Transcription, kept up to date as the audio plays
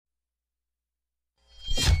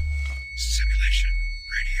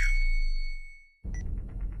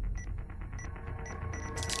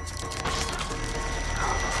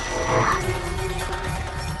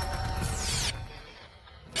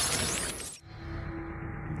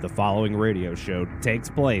The following radio show takes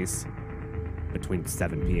place between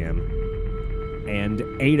 7 p.m. and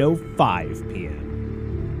 8:05 p.m.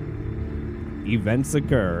 Events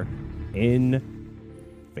occur in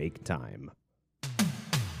fake time.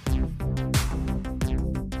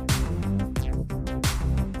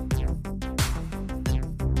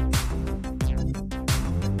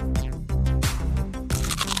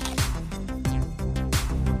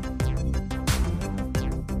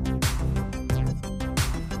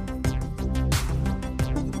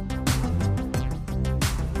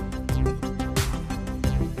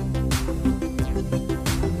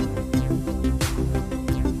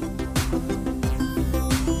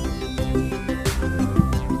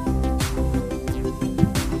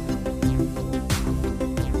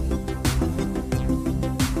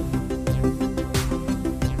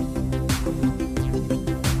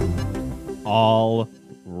 All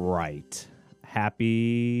right.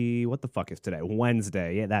 Happy, what the fuck is today?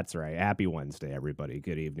 Wednesday. Yeah, that's right. Happy Wednesday, everybody.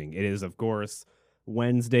 Good evening. It is, of course,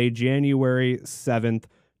 Wednesday, January 7th,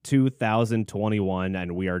 2021,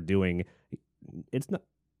 and we are doing, it's not,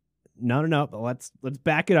 no. Let's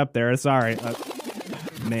back it up there. Sorry.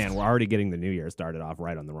 Man, we're already getting the new year started off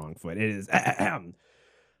right on the wrong foot. It is,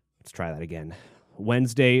 let's try that again.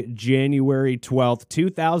 Wednesday, January 12th,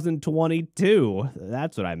 2022.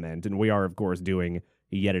 That's what I meant. And we are, of course, doing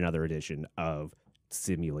yet another edition of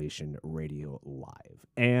Simulation Radio Live.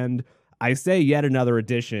 And I say yet another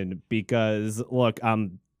edition because, look,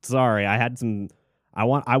 I'm sorry. I had some, I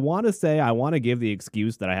want to give the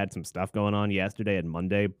excuse that I had some stuff going on yesterday and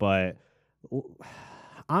Monday, but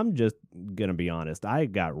I'm just going to be honest. I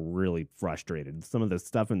got really frustrated. Some of the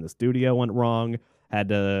stuff in the studio went wrong. Had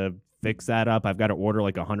to fix that up. I've got to order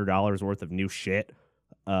like $100 worth of new shit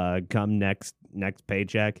come next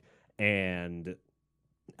paycheck, and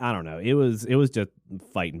I don't know. It was just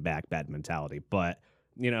fighting back bad mentality. But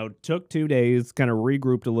took 2 days, kind of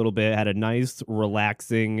regrouped a little bit, had a nice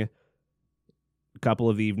relaxing couple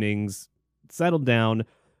of evenings, settled down,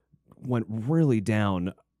 went really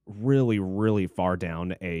far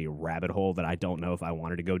down a rabbit hole that I don't know if I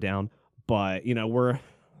wanted to go down. But we're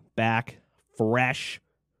back fresh,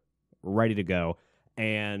 ready to go,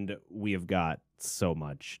 and we have got so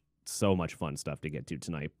much fun stuff to get to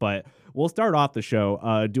tonight. But we'll start off the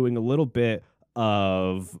show doing a little bit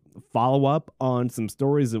of follow-up on some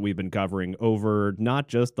stories that we've been covering over not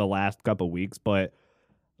just the last couple weeks, but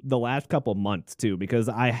the last couple months too, because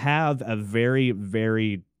I have a very,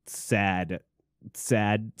 very sad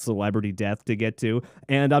celebrity death to get to.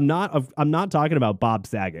 And I'm not talking about Bob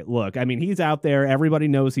Saget. Look, I mean, he's out there, everybody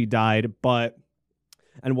knows he died,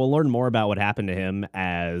 and we'll learn more about what happened to him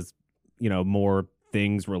as, more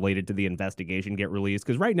things related to the investigation get released.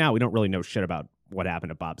 Because right now we don't really know shit about what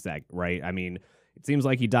happened to Bob Saget, right? I mean, it seems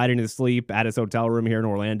like he died in his sleep at his hotel room here in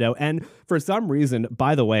Orlando. And for some reason,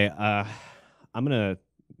 by the way, I'm going to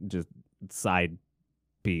just side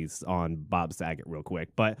piece on Bob Saget real quick.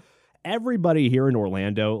 But everybody here in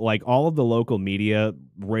Orlando, like all of the local media,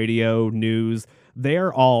 radio, news,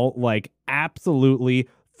 they're all like absolutely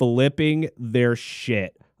flipping their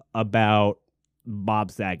shit about Bob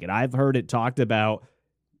Saget. I've heard it talked about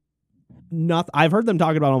I've heard them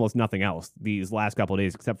talking about almost nothing else these last couple of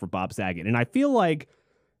days except for Bob Saget. And I feel like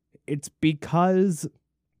it's because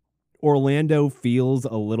Orlando feels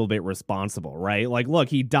a little bit responsible, right? Like, look,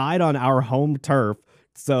 he died on our home turf.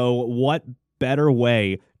 So what better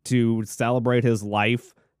way to celebrate his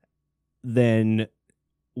life than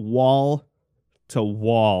wall to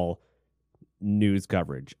wall news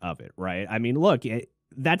coverage of it, right? I mean, look,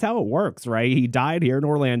 that's how it works, right? He died here in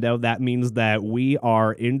Orlando. That means that we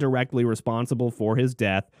are indirectly responsible for his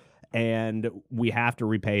death, and we have to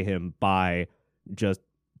repay him by just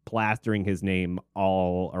plastering his name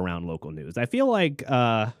all around local news. I feel like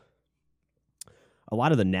a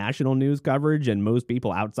lot of the national news coverage and most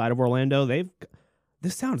people outside of Orlando,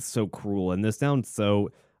 this sounds so cruel and this sounds so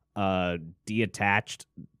detached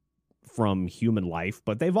from human life,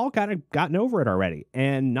 but they've all kind of gotten over it already.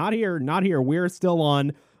 And not here. We're still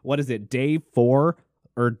on, what is it, day 4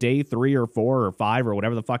 or day 3 or 4 or 5 or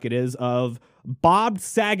whatever the fuck it is of Bob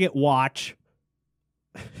Saget watch,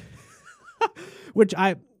 which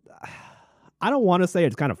I don't want to say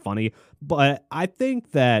it's kind of funny, but I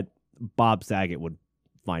think that Bob Saget would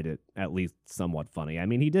find it at least somewhat funny. I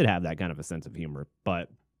mean, he did have that kind of a sense of humor, but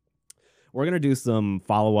we're going to do some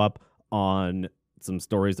follow-up on some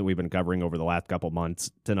stories that we've been covering over the last couple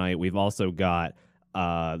months tonight. We've also got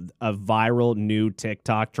a viral new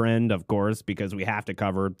TikTok trend, of course, because we have to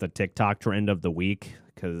cover the TikTok trend of the week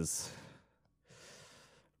because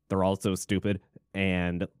they're all so stupid.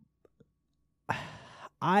 And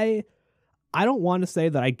I I don't want to say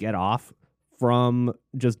that I get off from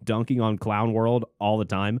just dunking on Clown World all the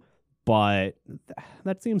time, but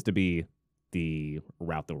that seems to be the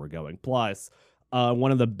route that we're going. Plus,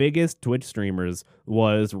 one of the biggest Twitch streamers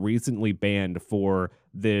was recently banned for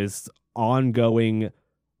this ongoing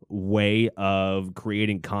way of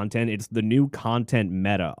creating content. It's the new content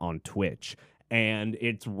meta on Twitch, and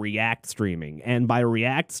it's React streaming. And by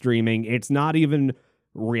React streaming, it's not even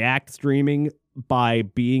React streaming by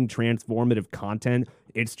being transformative content.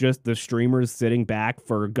 It's just the streamers sitting back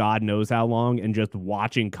for God knows how long and just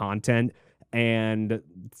watching content, and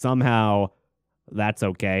somehow that's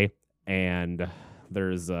okay. And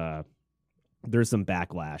there's some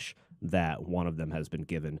backlash that one of them has been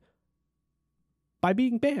given by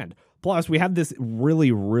being banned. Plus, we have this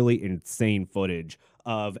really, really insane footage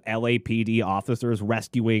of LAPD officers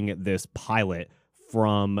rescuing this pilot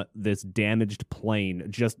from this damaged plane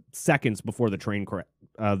just seconds before the train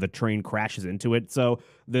crashes into it. So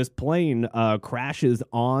this plane crashes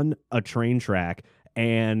on a train track,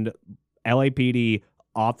 and LAPD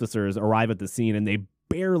officers arrive at the scene, and they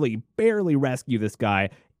barely rescue this guy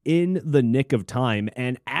in the nick of time.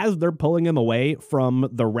 And as they're pulling him away from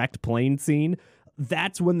the wrecked plane scene,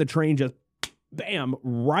 that's when the train just bam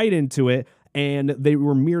right into it, and they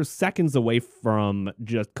were mere seconds away from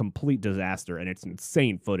just complete disaster. And it's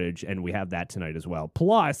insane footage, and we have that tonight as well.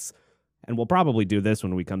 Plus, and we'll probably do this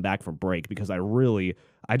when we come back from break, because I really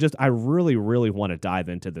want to dive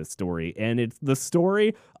into this story. And it's the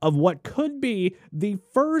story of what could be the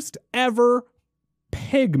first ever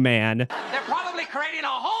pig man. They're probably creating a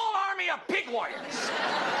whole army of pig warriors.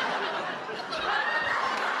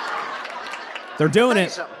 They're doing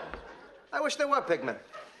it. I wish there were pigmen.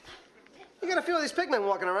 You got a few of these pigmen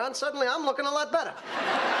walking around, suddenly I'm looking a lot better.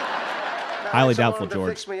 Highly doubtful, George.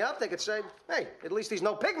 To fix me up, they could say, hey, at least he's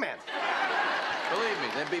no pigman. Believe me,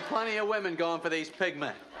 there'd be plenty of women going for these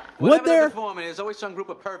pigmen. Would there? Performing, there's always some group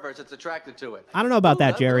of perverts that's attracted to it. I don't know about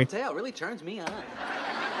that, Jerry. That tail really turns me on.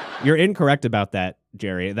 You're incorrect about that,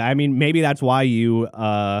 Jerry. I mean, maybe that's why you,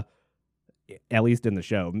 at least in the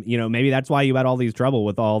show, maybe that's why you had all these trouble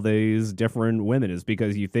with all these different women, is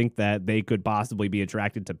because you think that they could possibly be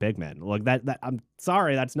attracted to pigmen. Look, that I'm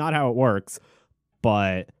sorry, that's not how it works.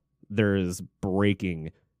 But there's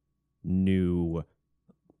breaking new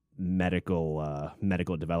medical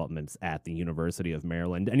developments at the University of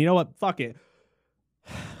Maryland. And you know what? Fuck it.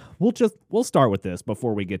 We'll start with this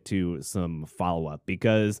before we get to some follow-up,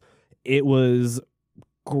 because it was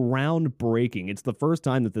groundbreaking. It's the first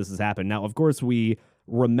time that this has happened. Now, of course, we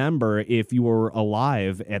remember, if you were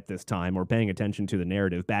alive at this time or paying attention to the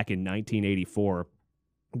narrative, back in 1984,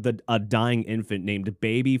 a dying infant named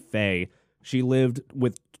Baby Faye, she lived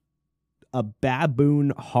with a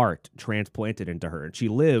baboon heart transplanted into her, and she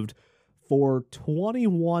lived for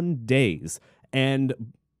 21 days. And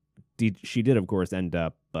she did, of course, end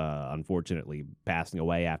up, unfortunately, passing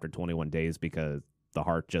away after 21 days because the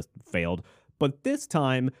heart just failed. But this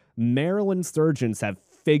time, Maryland surgeons have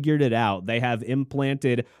figured it out. They have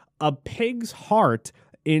implanted a pig's heart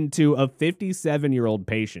into a 57-year-old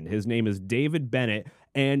patient. His name is David Bennett,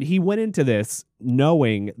 and he went into this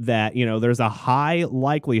knowing that, there's a high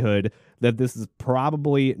likelihood that this is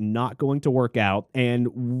probably not going to work out, and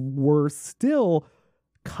we're still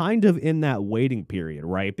kind of in that waiting period,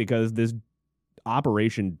 right? Because this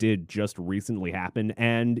operation did just recently happen,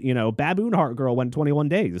 and Baboon Heart Girl went 21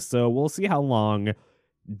 days, so we'll see how long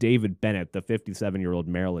David Bennett, the 57-year-old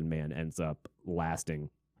Maryland man, ends up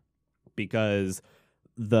lasting, because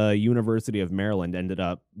the University of Maryland ended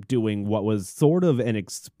up doing what was sort of an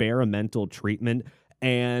experimental treatment,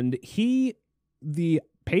 and the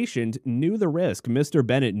patient knew the risk. Mr.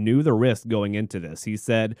 Bennett knew the risk going into this. He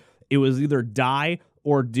said, it was either die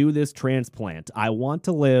or do this transplant. I want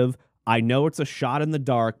to live. I know it's a shot in the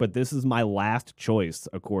dark, but this is my last choice,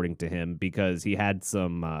 according to him, because he had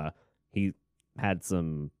some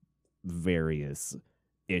various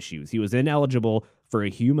issues. He was ineligible for a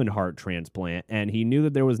human heart transplant, and he knew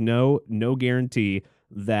that there was no guarantee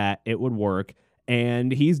that it would work.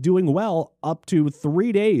 And he's doing well up to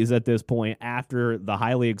 3 days at this point after the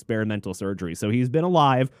highly experimental surgery. So he's been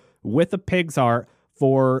alive with a pig's heart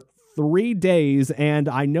for 3 days. And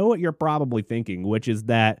I know what you're probably thinking, which is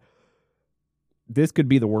that this could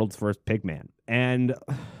be the world's first pig man. And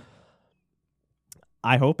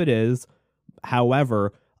I hope it is.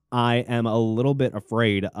 However, I am a little bit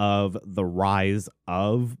afraid of the rise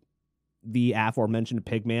of the aforementioned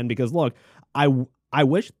pig man, because look, I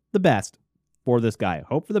wish the best for this guy.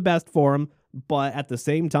 Hope for the best for him. But at the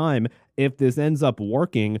same time, if this ends up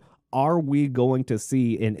working, are we going to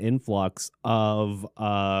see an influx of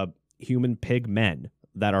human pig men?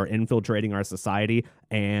 that are infiltrating our society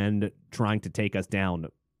and trying to take us down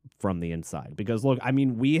from the inside. Because look, I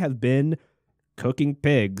mean, we have been cooking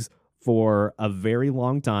pigs for a very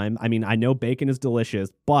long time. I mean, I know bacon is delicious,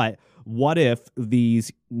 but what if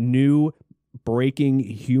these new breaking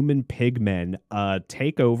human pigmen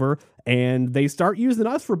take over and they start using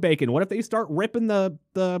us for bacon? What if they start ripping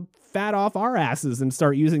the fat off our asses and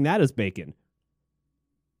start using that as bacon?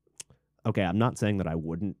 Okay, I'm not saying that I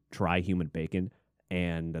wouldn't try human bacon,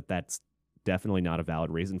 and that's definitely not a valid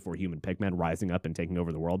reason for human pigmen rising up and taking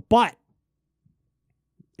over the world, but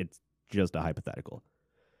it's just a hypothetical.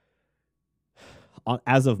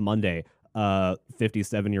 As of Monday,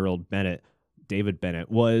 57-year-old David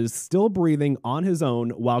Bennett, was still breathing on his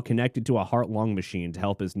own while connected to a heart-lung machine to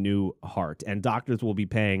help his new heart, and doctors will be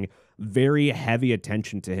paying very heavy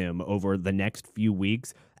attention to him over the next few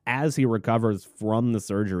weeks as he recovers from the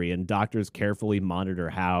surgery, and doctors carefully monitor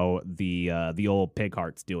how the old pig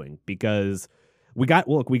heart's doing, because we got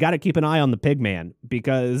to keep an eye on the pig man,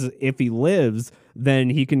 because if he lives, then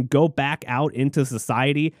he can go back out into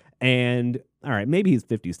society. And all right, maybe he's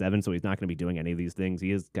 57, so he's not going to be doing any of these things.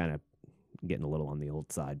 He is kind of getting a little on the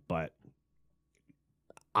old side, but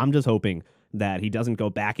I'm just hoping that he doesn't go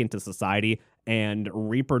back into society and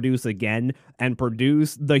reproduce again and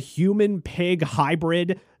produce the human pig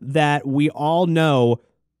hybrid that we all know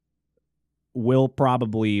will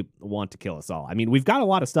probably want to kill us all. I mean, we've got a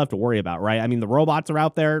lot of stuff to worry about, right? I mean, the robots are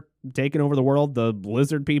out there taking over the world. The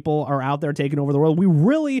lizard people are out there taking over the world. We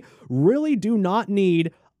really, really do not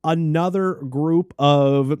need another group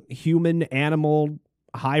of human animal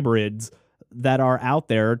hybrids that are out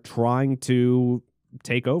there trying to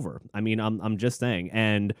take over. I mean, I'm just saying,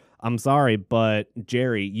 and I'm sorry, but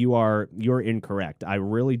Jerry, you're incorrect. I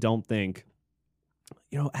really don't think,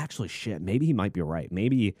 actually, shit, maybe he might be right.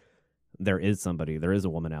 Maybe there is a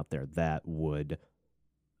woman out there that would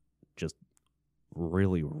just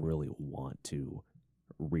really, really want to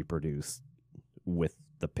reproduce with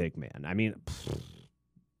the pig man. I mean,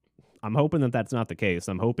 I'm hoping that that's not the case.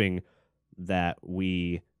 I'm hoping that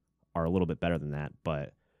we are a little bit better than that,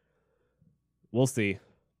 but we'll see.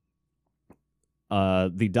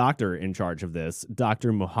 The doctor in charge of this,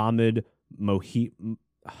 Dr. Mohammed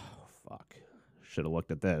Should have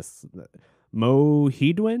looked at this.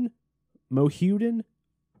 Mohidin?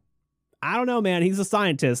 I don't know, man. He's a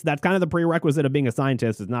scientist. That's kind of the prerequisite of being a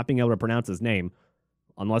scientist, is not being able to pronounce his name,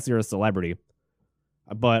 unless you're a celebrity.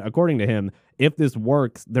 But according to him, if this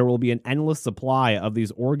works, there will be an endless supply of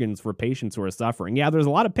these organs for patients who are suffering. Yeah, there's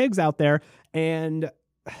a lot of pigs out there, and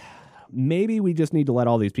maybe we just need to let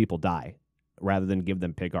all these people die rather than give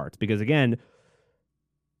them pig hearts. Because again,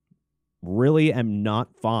 really am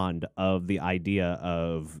not fond of the idea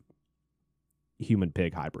of human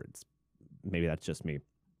pig hybrids. Maybe that's just me.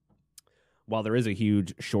 While there is a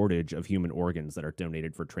huge shortage of human organs that are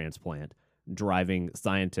donated for transplant, driving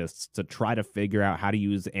scientists to try to figure out how to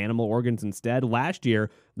use animal organs instead. Last year,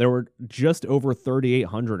 there were just over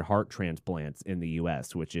 3,800 heart transplants in the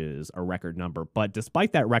U.S., which is a record number. But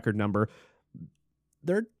despite that record number,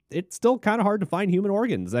 it's still kind of hard to find human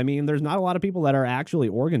organs. I mean, there's not a lot of people that are actually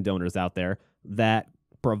organ donors out there that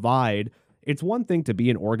provide. It's one thing to be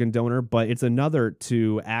an organ donor, but it's another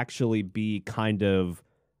to actually be kind of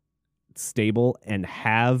stable and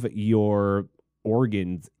have your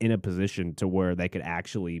organs in a position to where they could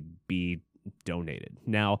actually be donated.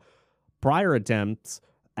 Now, prior attempts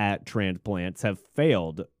at transplants have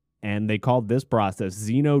failed, and they called this process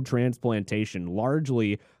xenotransplantation,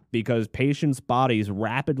 largely because patients' bodies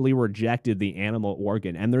rapidly rejected the animal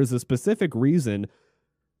organ. And there's a specific reason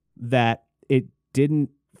that it didn't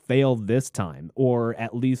fail this time, or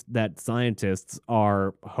at least that scientists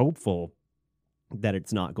are hopeful that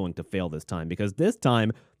it's not going to fail this time, because this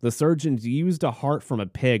time the surgeons used a heart from a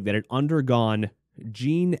pig that had undergone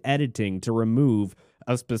gene editing to remove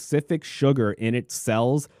a specific sugar in its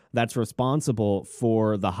cells that's responsible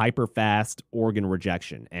for the hyperfast organ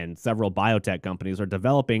rejection. And several biotech companies are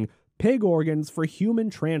developing pig organs for human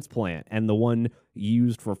transplant, and the one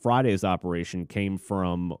used for Friday's operation came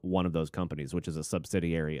from one of those companies, which is a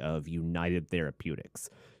subsidiary of United Therapeutics.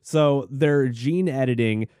 So they're gene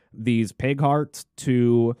editing these pig hearts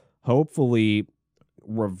to hopefully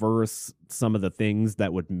reverse some of the things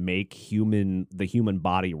that would make the human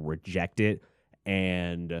body reject it,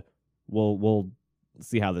 and we'll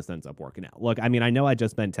see how this ends up working out. Look, I mean, I know I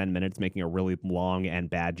just spent 10 minutes making a really long and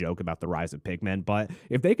bad joke about the rise of pigmen, but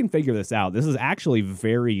if they can figure this out, this is actually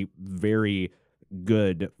very, very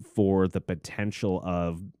good for the potential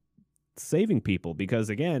of saving people, because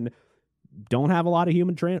again, don't have a lot of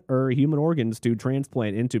human organs to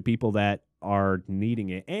transplant into people that are needing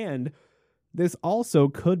it. And this also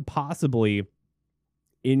could possibly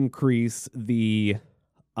increase the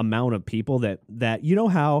amount of people that you know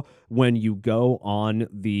how when you go on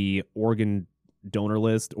the organ donor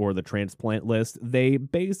list or the transplant list, they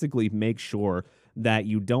basically make sure that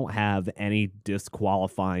you don't have any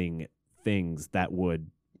disqualifying things that would,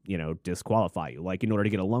 disqualify you. Like in order to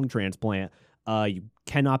get a lung transplant, you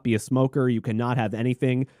cannot be a smoker. You cannot have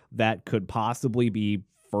anything that could possibly be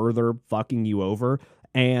further fucking you over.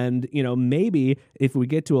 And, maybe if we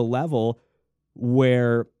get to a level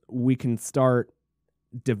where we can start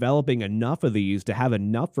developing enough of these to have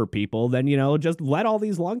enough for people, then, just let all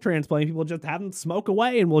these lung transplant people just have them smoke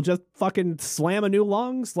away and we'll just fucking slam a new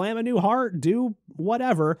lung, slam a new heart, do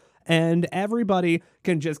whatever. And everybody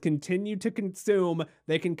can just continue to consume.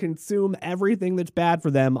 They can consume everything that's bad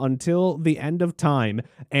for them until the end of time.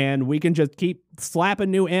 And we can just keep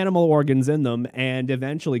slapping new animal organs in them and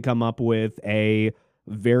eventually come up with a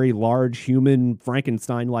very large human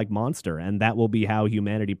Frankenstein-like monster. And that will be how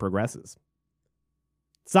humanity progresses.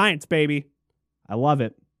 Science, baby. I love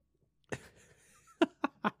it.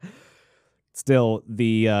 Still,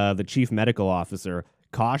 the chief medical officer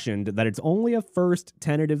cautioned that it's only a first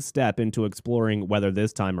tentative step into exploring whether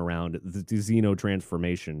this time around the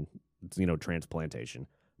xenotransplantation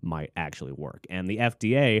might actually work. And the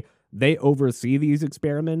FDA, they oversee these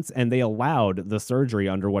experiments, and they allowed the surgery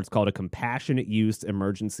under what's called a compassionate use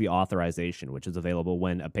emergency authorization, which is available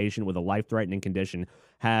when a patient with a life-threatening condition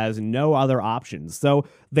has no other options. So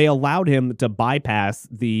they allowed him to bypass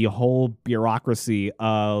the whole bureaucracy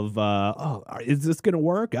of, is this going to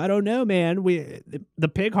work? I don't know, man. The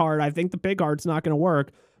pig heart, I think the pig heart's not going to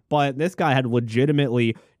work. But this guy had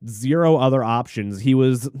legitimately zero other options. He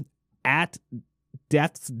was at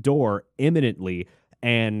death's door imminently.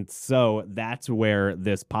 And so that's where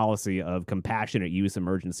this policy of compassionate use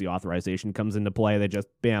emergency authorization comes into play. They just,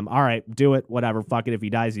 bam, all right, do it, whatever, fuck it. If he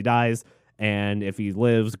dies, he dies. And if he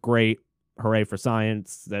lives, great. Hooray for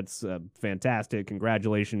science. That's fantastic.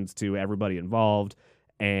 Congratulations to everybody involved.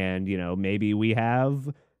 And, maybe we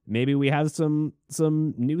have some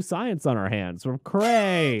new science on our hands. So,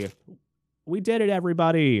 hooray. We did it,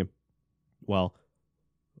 everybody. Well,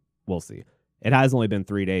 we'll see. It has only been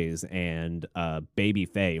 3 days, and Baby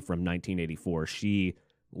Faye from 1984, she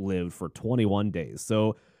lived for 21 days.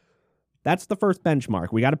 So that's the first benchmark.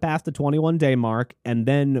 We got to pass the 21-day mark, and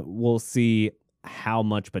then we'll see how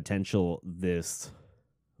much potential this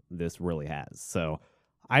really has. So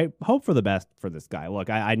I hope for the best for this guy.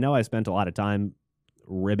 Look, I know I spent a lot of time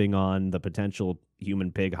ribbing on the potential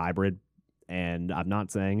human-pig hybrid, and I'm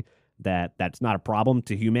not saying that that's not a problem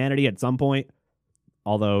to humanity at some point.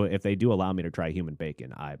 Although, if they do allow me to try human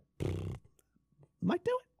bacon, I might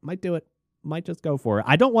do it. Might just go for it.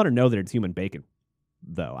 I don't want to know that it's human bacon,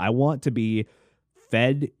 though. I want to be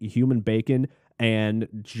fed human bacon and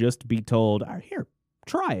just be told, all right, here,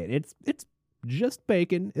 try it. It's just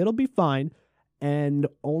bacon. It'll be fine. And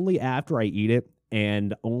only after I eat it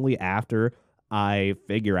and only after I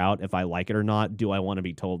figure out if I like it or not do I want to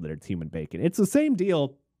be told that it's human bacon. It's the same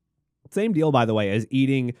deal. Same deal, by the way, as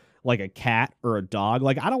eating like a cat or a dog.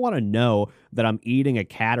 Like, I don't want to know that I'm eating a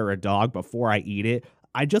cat or a dog before I eat it.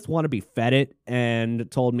 I just want to be fed it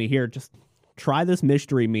and told me, here, just try this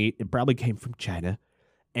mystery meat. It probably came from China.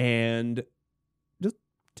 And just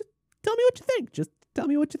tell me what you think. Just tell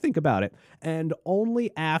me what you think about it. And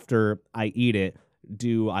only after I eat it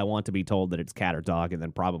do I want to be told that it's cat or dog and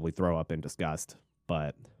then probably throw up in disgust.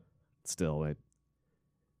 But still,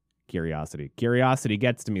 Curiosity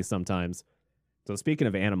gets to me sometimes. So speaking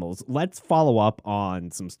of animals, let's follow up on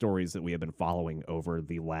some stories that we have been following over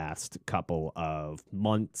the last couple of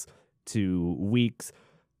months to weeks.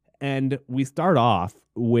 And we start off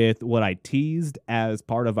with what I teased as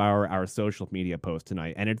part of our social media post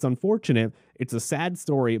tonight. And it's unfortunate. It's a sad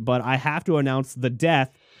story, but I have to announce the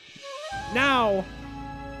death now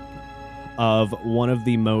of one of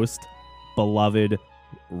the most beloved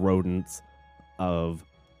rodents of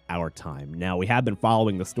our time. Now, we have been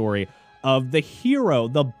following the story of the hero,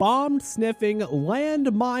 the bomb-sniffing,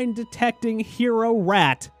 landmine-detecting hero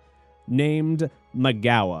rat named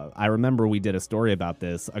Magawa. I remember we did a story about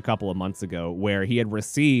this a couple of months ago where he had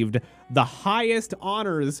received the highest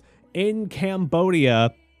honors in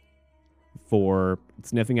Cambodia for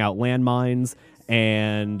sniffing out landmines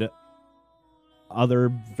and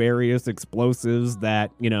other various explosives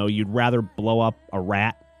that, you'd rather blow up a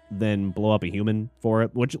rat than blow up a human for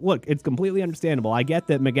it, which, look, it's completely understandable. I get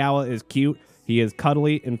that Magawa is cute. He is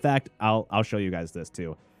cuddly. In fact, I'll show you guys this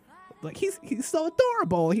too. Like, he's so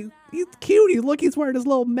adorable. He's cute. He's wearing his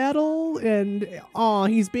little medal, and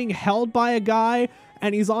he's being held by a guy,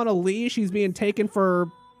 and he's on a leash. He's being taken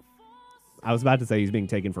for I was about to say he's being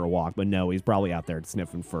taken for a walk, but no, he's probably out there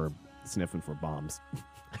sniffing for bombs.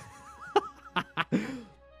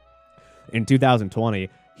 In 2020,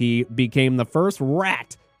 he became the first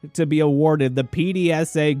rat to be awarded the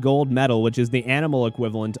PDSA Gold Medal, which is the animal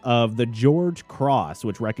equivalent of the George Cross,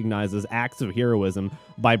 which recognizes acts of heroism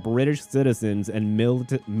by British citizens and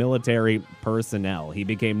military personnel. He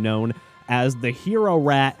became known as the Hero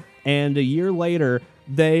Rat, and a year later,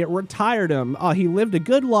 they retired him. He lived a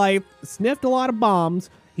good life, sniffed a lot of bombs.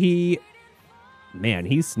 He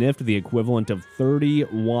sniffed the equivalent of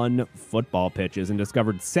 31 football pitches and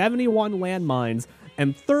discovered 71 landmines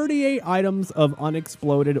and 38 items of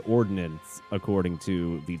unexploded ordnance, according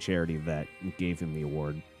to the charity that gave him the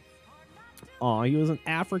award. He was an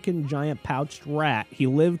African giant pouched rat. He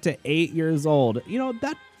lived to 8 years old. You know,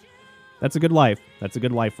 that's a good life. That's a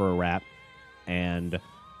good life for a rat. And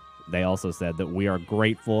they also said that we are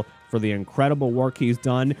grateful for the incredible work he's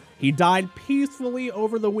done. He died peacefully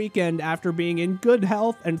over the weekend after being in good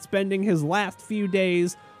health and spending his last few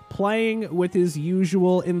days playing with his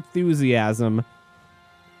usual enthusiasm.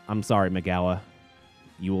 I'm sorry, Magawa.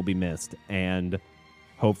 You will be missed. And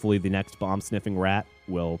hopefully the next bomb-sniffing rat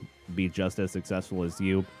will be just as successful as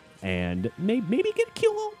you and maybe get a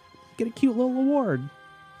cute little award.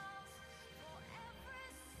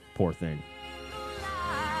 Poor thing.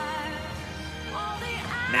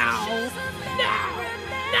 No.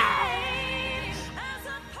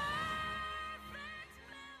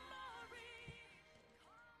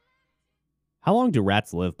 How long do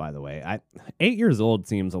rats live, by the way? 8 years old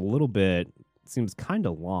seems kind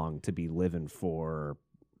of long to be living for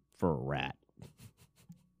a rat.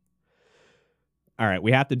 All right,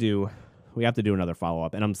 we have to do another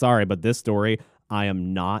follow-up. And I'm sorry, but this story I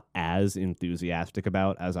am not as enthusiastic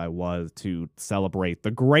about as I was to celebrate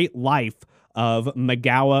the great life of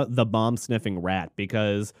Magawa the bomb-sniffing rat,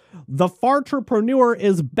 because the fartrepreneur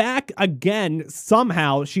is back again.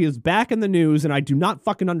 Somehow she is back in the news, and I do not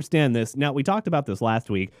fucking understand this. Now, we talked about this last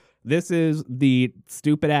week. This is the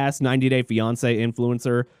stupid-ass 90-Day Fiancé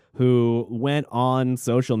influencer who went on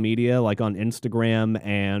social media, like on Instagram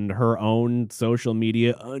and her own social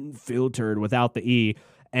media, unfiltered without the E,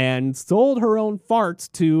 and sold her own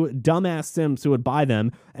farts to dumbass simps who would buy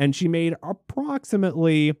them, and she made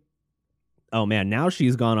approximately... Oh man, now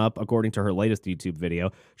she's gone up, according to her latest YouTube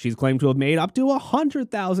video. She's claimed to have made up to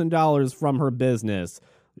 $100,000 from her business.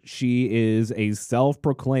 She is a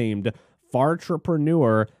self-proclaimed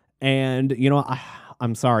fartrepreneur, and, you know,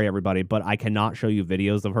 I'm sorry, everybody, but I cannot show you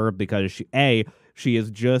videos of her because, she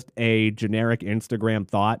is just a generic Instagram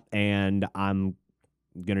thought, and I'm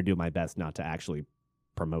going to do my best not to actually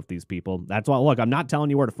promote these people. That's why, look, I'm not telling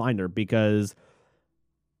you where to find her because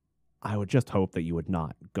I would just hope that you would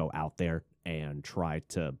not go out there and try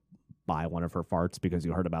to buy one of her farts because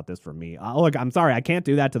you heard about this from me. Look, I'm sorry. I can't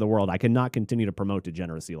do that to the world. I cannot continue to promote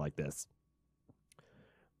degeneracy like this.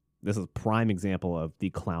 This is a prime example of the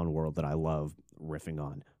clown world that I love riffing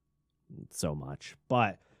on so much.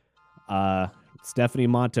 But Stephanie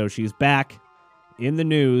Monto, she's back in the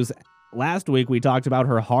news. Last week, we talked about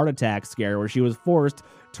her heart attack scare where she was forced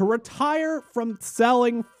to retire from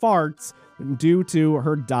selling farts due to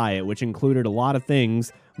her diet, which included a lot of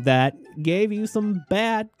things that gave you some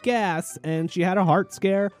bad gas, and she had a heart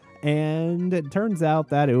scare, and it turns out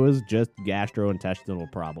that it was just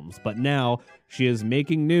gastrointestinal problems. But now she is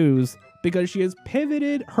making news because she has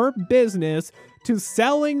pivoted her business to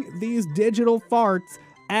selling these digital farts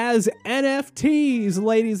as NFTs,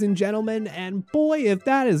 ladies and gentlemen, and boy, if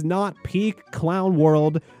that is not peak clown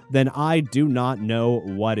world, then I do not know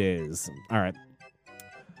what is. All right.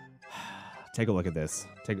 Take a look at this.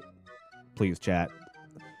 Please, chat.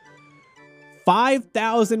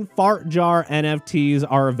 5,000 fart jar NFTs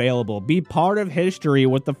are available. Be part of history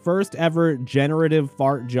with the first ever generative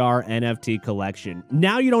fart jar NFT collection.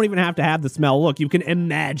 Now you don't even have to have the smell. Look, you can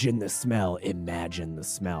imagine the smell. Imagine the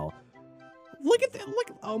smell. Look at that.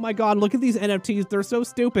 Oh my God, look at these NFTs. They're so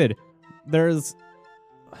stupid.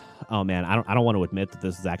 Oh man, I don't want to admit that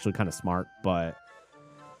this is actually kind of smart, but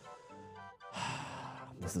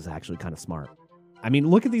this is actually kind of smart. I mean,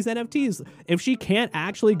 look at these NFTs. If she can't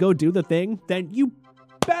actually go do the thing, then you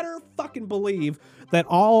better fucking believe that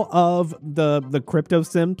all of the crypto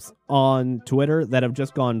simps on Twitter that have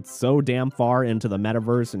just gone so damn far into the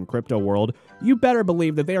metaverse and crypto world, you better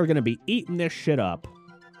believe that they are going to be eating this shit up.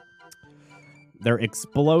 They're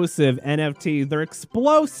explosive NFTs. They're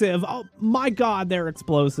explosive. Oh my God, they're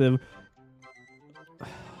explosive.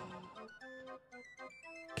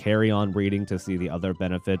 Carry on reading to see the other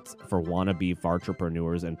benefits for wannabe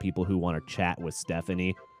fartrepreneurs and people who want to chat with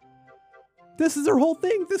Stephanie. This is her whole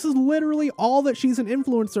thing. This is literally all that she's an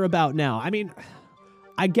influencer about now. I mean,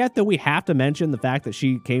 I get that we have to mention the fact that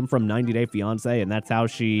she came from 90 Day Fiancé, and that's how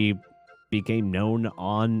she became known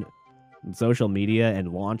on social media and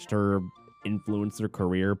launched her influencer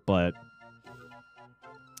career, but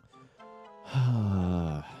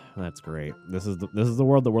that's great. This is the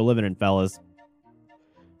world that we're living in, fellas.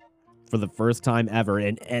 For the first time ever,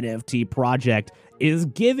 an NFT project is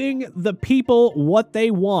giving the people what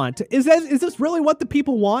they want. Is this really what the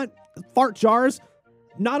people want? Fart jars?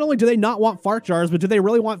 Not only do they not want fart jars, but do they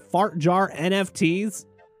really want fart jar NFTs?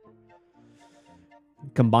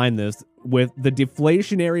 Combine this with the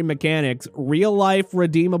deflationary mechanics, real-life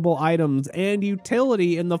redeemable items, and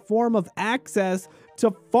utility in the form of access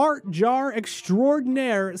to fart jar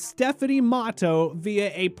extraordinaire Stephanie Matto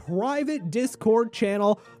via a private Discord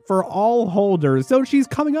channel for all holders. So she's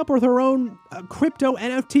coming up with her own crypto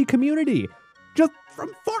NFT community just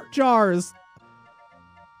from fart jars.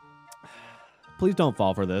 Please don't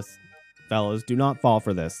fall for this, fellas. Do not fall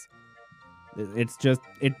for this. It's just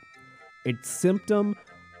it's symptom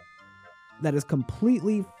that has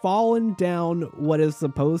completely fallen down what is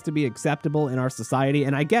supposed to be acceptable in our society.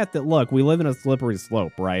 And I get that, look, we live in a slippery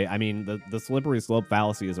slope, right? I mean, the slippery slope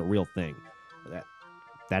fallacy is a real thing.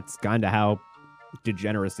 That's kind of how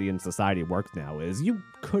degeneracy in society works now, is you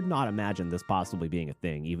could not imagine this possibly being a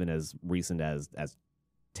thing, even as recent as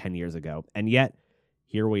 10 years ago. And yet,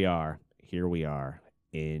 here we are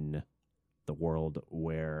in the world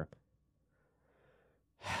where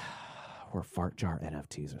fart jar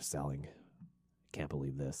NFTs are selling. Can't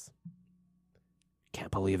believe this.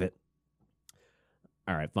 Can't believe it.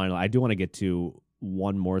 All right, finally, I do want to get to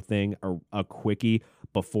one more thing, a quickie,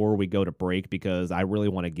 before we go to break, because I really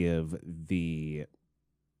want to give the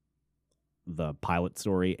pilot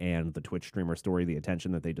story and the Twitch streamer story the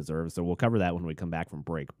attention that they deserve. So we'll cover that when we come back from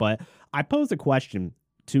break. But I posed a question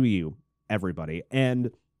to you, everybody,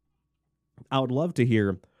 and I would love to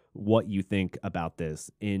hear what you think about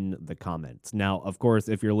this in the comments. Now, of course,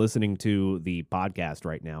 if you're listening to the podcast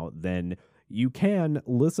right now, then you can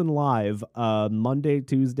listen live Monday,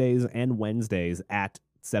 Tuesdays, and Wednesdays at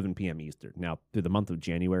 7 p.m. Eastern. Now, through the month of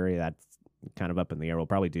January, that's kind of up in the air. We'll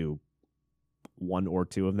probably do one or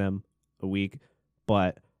two of them a week,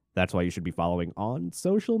 but that's why you should be following on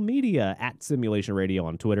social media at Simulation Radio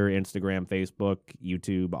on Twitter, Instagram, Facebook,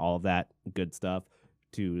 YouTube, all of that good stuff,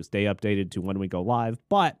 to stay updated to when we go live.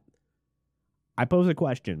 But I pose a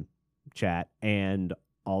question, chat, and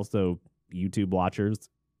also YouTube watchers.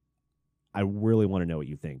 I really want to know what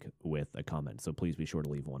you think with a comment, so please be sure to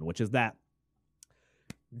leave one, which is that: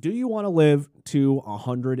 do you want to live to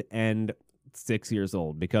 106 years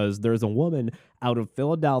old? Because there's a woman out of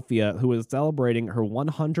Philadelphia who is celebrating her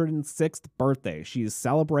 106th birthday. She's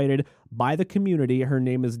celebrated by the community. Her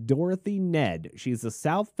name is Dorothy Ned. She's a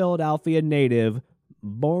South Philadelphia native,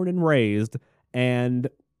 born and raised, and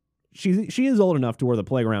she is old enough to where the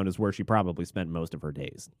playground is where she probably spent most of her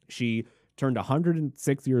days. She turned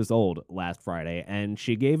 106 years old last Friday, and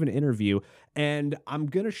she gave an interview, and I'm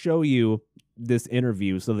going to show you this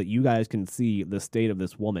interview so that you guys can see the state of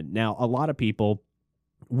this woman. Now, a lot of people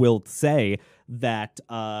will say that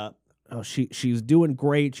she's doing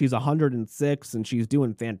great. She's 106, and she's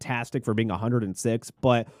doing fantastic for being 106,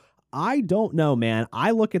 but I don't know, man.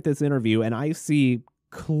 I look at this interview, and I see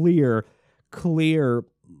clear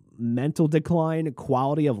mental decline,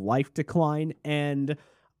 quality of life decline, and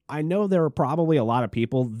I know there are probably a lot of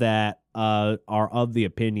people that are of the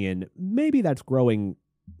opinion maybe that's growing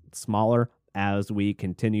smaller as we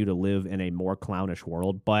continue to live in a more clownish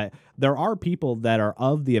world, but there are people that are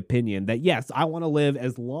of the opinion that, yes, I want to live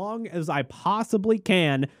as long as I possibly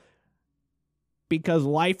can because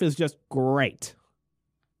life is just great,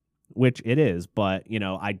 which it is, but, you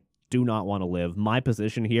know, I do not want to live. My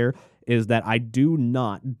position here is that I do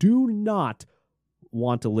not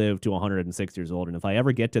want to live to 106 years old. And if I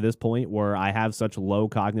ever get to this point where I have such low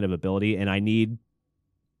cognitive ability and I need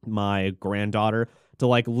my granddaughter to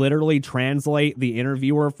like literally translate the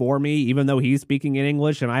interviewer for me, even though he's speaking in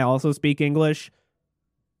English and I also speak English,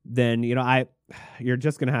 then, you know, you're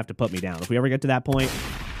just going to have to put me down. If we ever get to that point,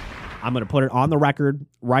 I'm going to put it on the record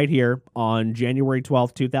right here on January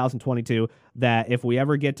 12th, 2022, that if we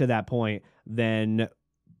ever get to that point, then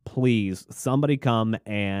please, somebody come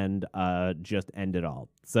and just end it all.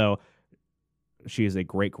 So she is a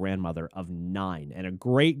great-grandmother of 9 and a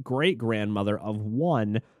great-great-grandmother of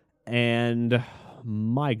 1. And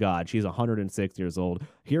my God, she's 106 years old.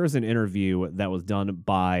 Here's an interview that was done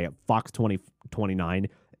by Fox 2029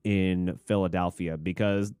 in Philadelphia,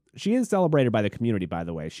 because she is celebrated by the community, by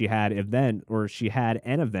the way. She had an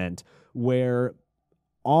event where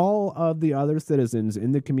all of the other citizens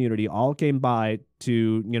in the community all came by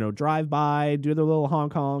to, drive by, do their little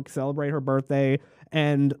honk honk, celebrate her birthday.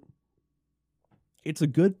 And it's a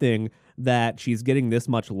good thing that she's getting this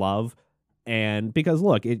much love. And because,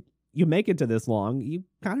 look, you make it to this long, you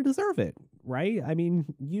kind of deserve it, right? I mean,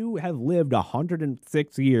 you have lived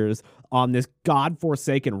 106 years on this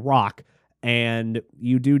godforsaken rock, and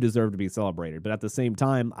you do deserve to be celebrated. But at the same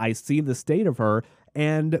time, I see the state of her,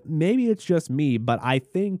 and maybe it's just me, but I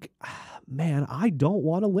think, man, I don't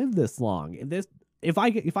want to live this long. If I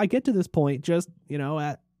get to this point, just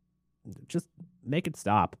make it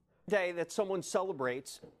stop. Day that someone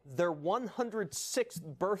celebrates their 106th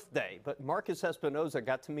birthday, but Marcus Espinoza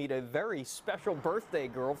got to meet a very special birthday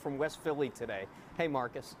girl from West Philly today. Hey,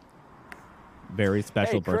 Marcus. Very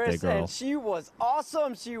special birthday girl. And she was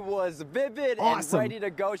awesome. She was vivid and ready to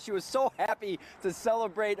go. She was so happy to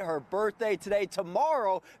celebrate her birthday today.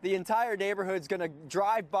 Tomorrow, the entire neighborhood's going to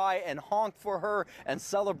drive by and honk for her and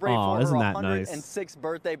celebrate for her 106th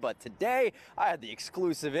birthday. But today, I had the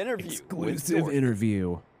exclusive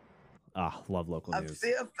interview. Love local news. I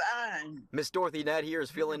feel fine. Miss Dorothy Nett here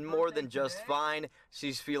is feeling more than just fine.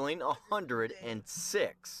 She's feeling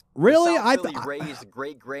 106. Really? Raised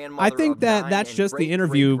great-grandmother I think that's just the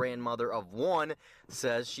interview. Grandmother of one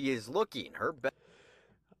says she is looking her best.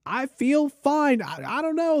 I feel fine. I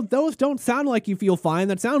don't know. Those don't sound like you feel fine.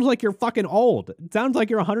 That sounds like you're fucking old. It sounds like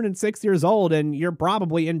you're 106 years old and you're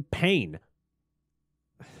probably in pain.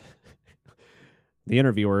 The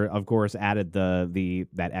interviewer, of course, added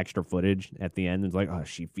that extra footage at the end. It's like, oh,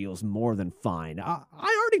 she feels more than fine. I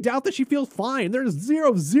already doubt that she feels fine. There's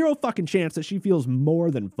zero fucking chance that she feels more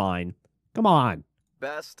than fine. Come on.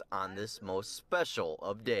 Best on this most special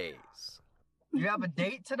of days. You have a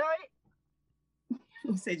date tonight?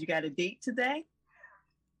 Who said you got a date today?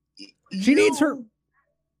 She needs her.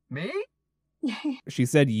 Me? She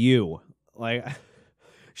said you. Like,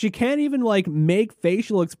 she can't even make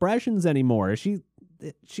facial expressions anymore.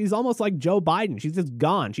 She's almost like Joe Biden. She's just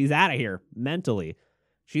gone. She's out of here mentally.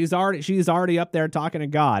 She's already up there talking to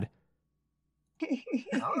God.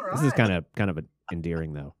 All right. This is kind of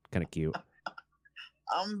endearing though. Kind of cute.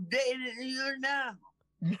 I'm dating you now.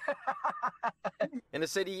 In a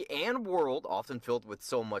city and world often filled with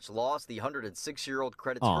so much loss, the 106-year-old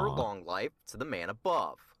credits her long life to the man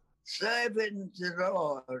above. Serving the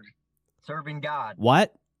Lord. Serving God.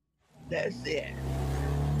 What? That's it.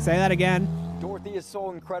 Say that again. Dorothy is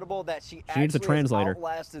so incredible that she needs a translator.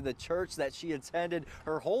 Outlasted the church that she attended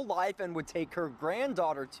her whole life and would take her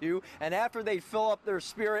granddaughter to, and after they fill up their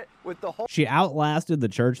spirit with the whole... She outlasted the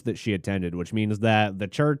church that she attended, which means that the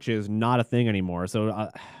church is not a thing anymore.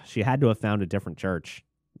 So she had to have found a different church.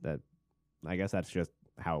 I guess that's just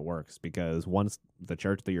how it works, because once the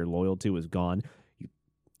church that you're loyal to is gone, you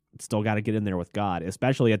still got to get in there with God,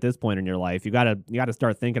 especially at this point in your life. You got to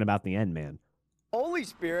start thinking about the end, man. Holy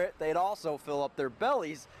Spirit, they'd also fill up their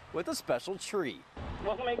bellies with a special treat.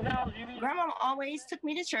 Grandma always took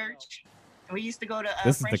me to church. We used to go to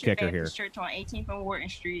This is the Friendship kicker Baptist here. Church on 18th and Wharton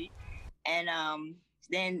Street, and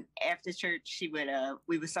then after church,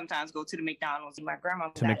 we would sometimes go to the McDonald's. My grandma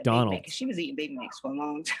To got a Big McDonald's. Mac, and she was eating Big Macs for a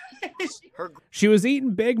long time. She was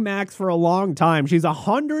eating Big Macs for a long time. She's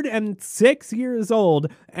 106 years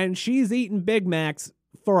old, and she's eating Big Macs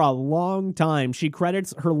for a long time. She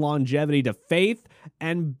credits her longevity to faith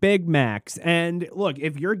and Big Macs. And look,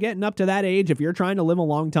 if you're getting up to that age, if you're trying to live a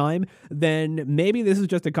long time, then maybe this is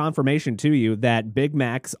just a confirmation to you that Big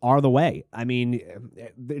Macs are the way. I mean,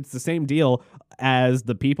 it's the same deal as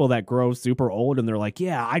the people that grow super old and they're like,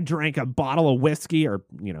 yeah, I drank a bottle of whiskey, or,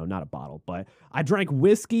 not a bottle, but I drank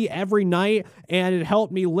whiskey every night and it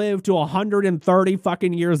helped me live to 130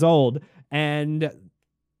 fucking years old. And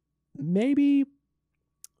maybe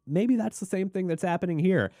that's the same thing that's happening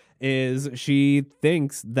here, is she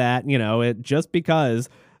thinks that, just because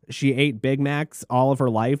she ate Big Macs all of her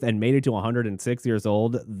life and made it to 106 years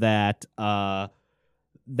old, that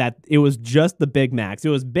it was just the Big Macs. It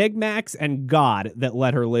was Big Macs and God that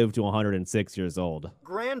let her live to 106 years old.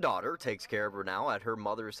 Granddaughter takes care of her now at her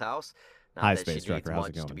mother's house. Not Hi, that Space she Trucker. needs How's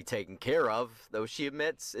it much to going? be taken care of, though she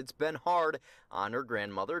admits it's been hard on her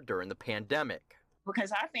grandmother during the pandemic.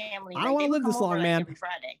 Because our family, I don't want to live this long, man. Every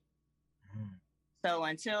Friday. So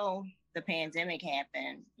until the pandemic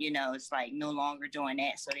happened, it's no longer doing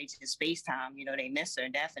that. So they just FaceTime. They miss her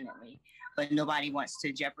definitely, but nobody wants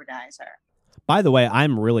to jeopardize her. By the way,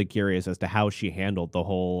 I'm really curious as to how she handled the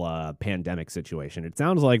whole pandemic situation. It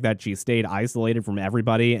sounds like that she stayed isolated from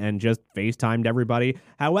everybody and just FaceTimed everybody.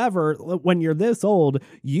 However, when you're this old,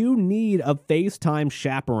 you need a FaceTime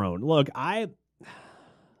chaperone. Look, I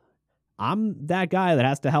I'm that guy that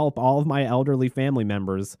has to help all of my elderly family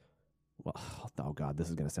members. Well, oh God, this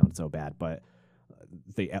is going to sound so bad, but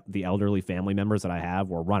the elderly family members that I have,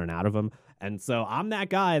 we're running out of them. And so I'm that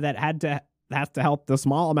guy that has to help the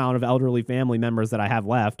small amount of elderly family members that I have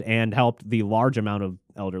left and helped the large amount of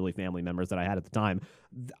elderly family members that I had at the time.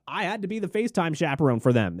 I had to be the FaceTime chaperone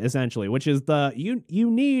for them, essentially, which is you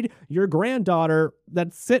need your granddaughter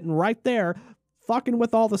that's sitting right there fucking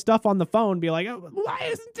with all the stuff on the phone, be like, oh, why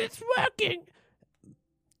isn't this working?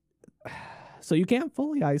 So you can't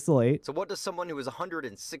fully isolate. So what does someone who is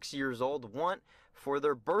 106 years old want for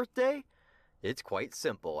their birthday? It's quite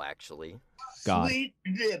simple, actually. God. Sweet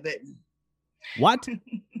living. What?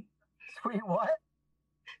 Sweet what?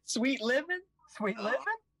 Sweet living? Sweet living?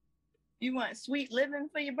 You want sweet living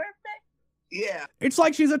for your birthday? Yeah. It's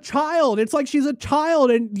like she's a child. It's like she's a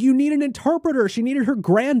child and you need an interpreter. She needed her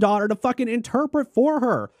granddaughter to fucking interpret for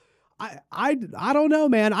her. I don't know,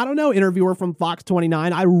 man. I don't know, interviewer from Fox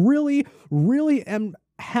 29. I really, really am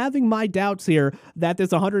having my doubts here that this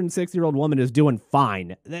 106-year-old woman is doing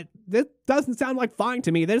fine. This doesn't sound like fine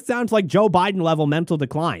to me. This sounds like Joe Biden level mental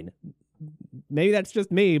decline. Maybe that's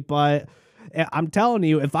just me, but I'm telling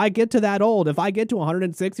you, if I get to that old, if I get to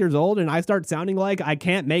 106 years old and I start sounding like I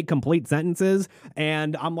can't make complete sentences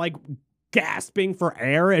and I'm like gasping for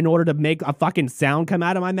air in order to make a fucking sound come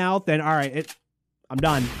out of my mouth, then all right, I'm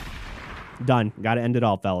done. Done. Got to end it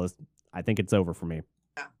all, fellas. I think it's over for me.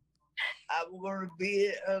 I'm going to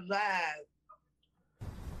be alive.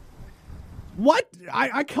 What?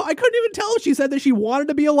 I couldn't even tell if she said that she wanted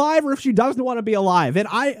to be alive or if she doesn't want to be alive. And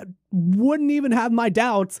I wouldn't even have my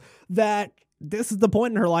doubts that this is the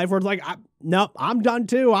point in her life where it's like, nope, I'm done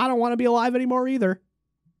too. I don't want to be alive anymore either.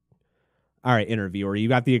 All right, interviewer, you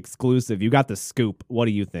got the exclusive. You got the scoop. What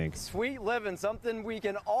do you think? Sweet living, something we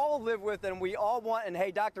can all live with and we all want. And hey,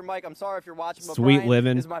 Dr. Mike, I'm sorry if you're watching, but Sweet Brian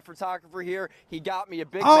living is my photographer here. He got me a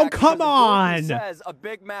Big Oh, Mac. come on. It says a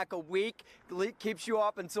Big Mac a week keeps you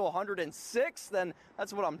up until 106. Then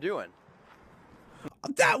that's what I'm doing.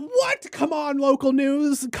 What? Come on, local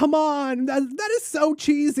news. Come on. That is so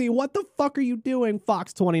cheesy. What the fuck are you doing,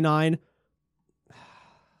 Fox 29?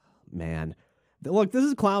 Man. Look, this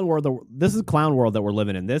is clown world. This is clown world that we're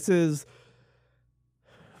living in. This is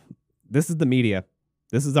the media.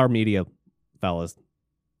 This is our media, fellas.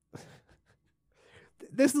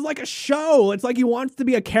 This is like a show. It's like he wants to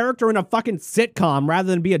be a character in a fucking sitcom rather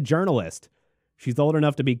than be a journalist. She's old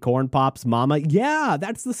enough to be Corn Pop's mama. Yeah,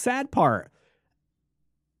 that's the sad part.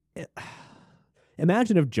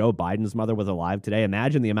 Imagine if Joe Biden's mother was alive today.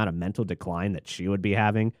 Imagine the amount of mental decline that she would be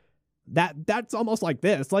having. That's almost like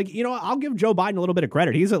this. Like, you know, I'll give Joe Biden a little bit of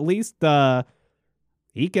credit. He's at least,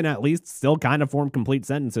 he can at least still kind of form complete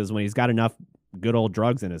sentences when he's got enough good old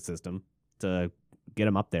drugs in his system to get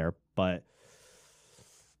him up there. But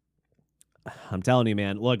I'm telling you,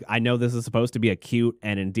 man, look, I know this is supposed to be a cute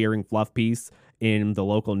and endearing fluff piece in the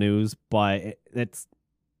local news, but it's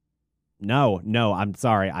no, I'm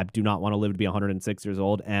sorry. I do not want to live to be 106 years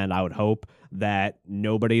old, and I would hope that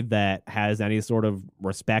nobody that has any sort of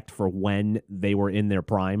respect for when they were in their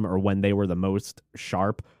prime or when they were the most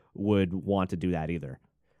sharp would want to do that either.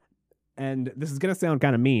 And this is going to sound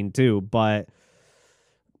kind of mean, too, but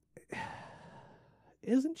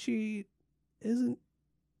isn't... You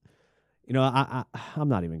know, I'm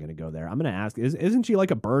not even going to go there. I'm going to ask, isn't she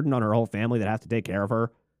like a burden on her whole family that has to take care of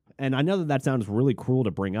her? And I know that sounds really cruel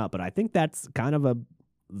to bring up, but I think that's kind of a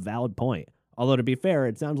valid point. Although, to be fair,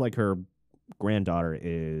 it sounds like her granddaughter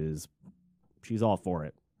she's all for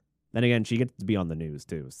it. Then again, she gets to be on the news,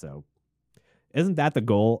 too. So isn't that the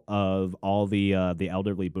goal of all the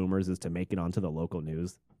elderly boomers, is to make it onto the local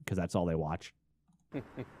news? Because that's all they watch.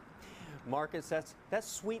 Marcus, that's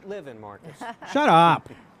sweet living, Marcus. Shut up.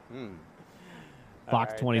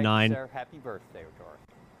 Fox All right, 29. thank you, sir. Happy birthday, Dorothy.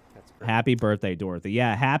 That's great. Happy birthday, Dorothy.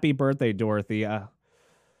 Yeah, happy birthday, Dorothy. I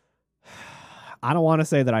don't want to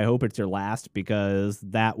say that I hope it's your last, because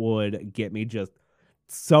that would get me just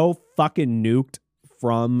so fucking nuked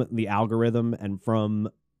from the algorithm and from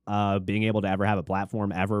being able to ever have a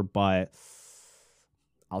platform ever. But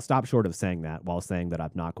I'll stop short of saying that while saying that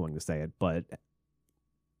I'm not going to say it, but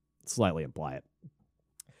slightly imply it.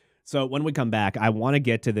 So when we come back, I want to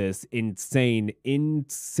get to this insane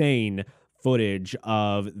footage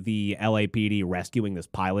of the LAPD rescuing this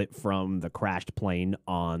pilot from the crashed plane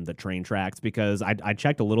on the train tracks, because I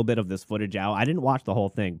checked a little bit of this footage out. I didn't watch the whole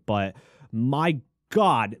thing, but my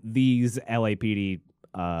God, these LAPD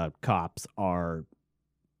cops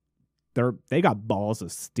they got balls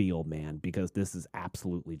of steel, man, because this is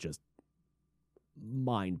absolutely just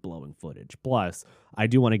mind-blowing footage. Plus, I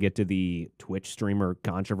do want to get to the Twitch streamer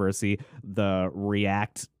controversy. The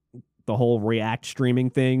React the whole React streaming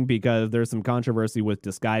thing, because there's some controversy with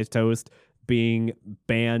Disguised Toast being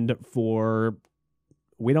banned for,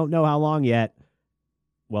 we don't know how long yet.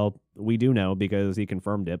 Well, we do know because he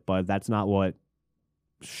confirmed it, but that's not what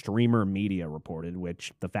Streamer Media reported,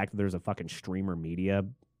 which the fact that there's a fucking Streamer Media,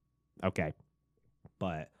 okay.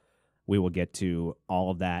 But we will get to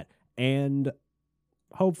all of that and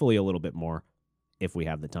hopefully a little bit more if we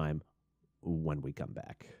have the time when we come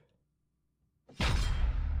back.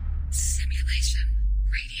 Simulation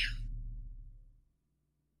Radio.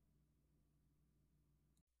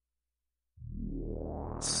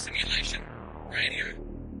 Simulation Radio.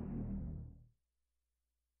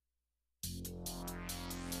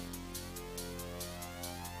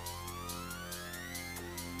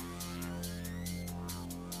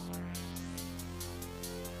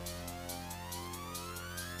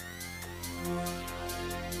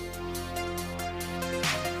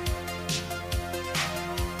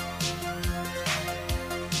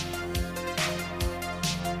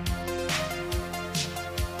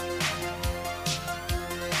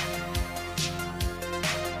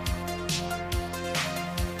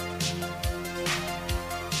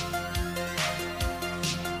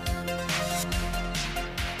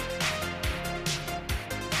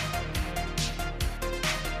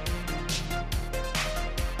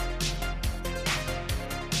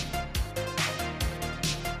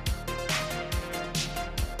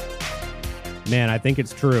 Man, I think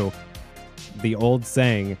it's true. The old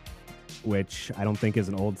saying, which I don't think is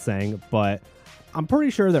an old saying, but I'm pretty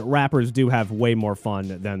sure that rappers do have way more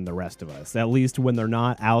fun than the rest of us, at least when they're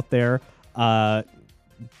not out there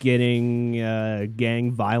getting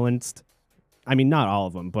gang violenced. I mean, not all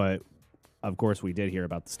of them, but of course we did hear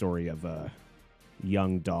about the story of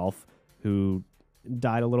young Dolph, who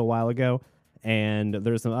died a little while ago, and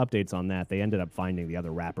there's some updates on that. They ended up finding the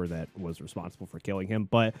other rapper that was responsible for killing him,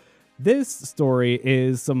 but this story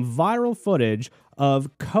is some viral footage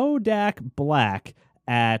of Kodak Black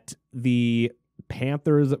at the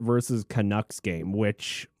Panthers versus Canucks game,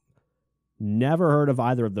 which never heard of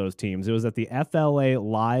either of those teams. It was at the FLA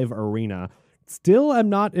Live Arena. Still am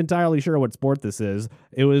not entirely sure what sport this is.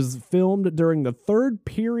 It was filmed during the third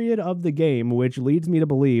period of the game, which leads me to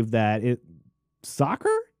believe that it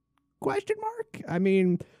soccer? Question mark? I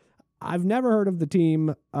mean, I've never heard of the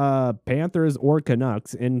team Panthers or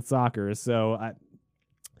Canucks in soccer, so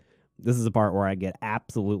this is the part where I get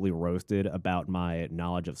absolutely roasted about my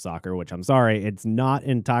knowledge of soccer, which I'm sorry, it's not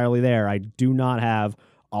entirely there. I do not have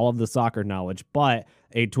all of the soccer knowledge, but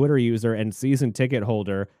a Twitter user and season ticket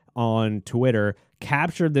holder on Twitter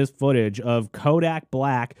captured this footage of Kodak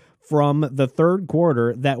Black from the third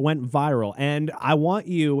quarter that went viral, and I want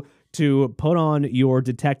you to put on your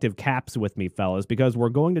detective caps with me, fellas, because we're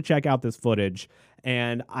going to check out this footage,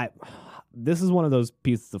 and this is one of those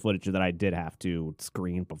pieces of footage that I did have to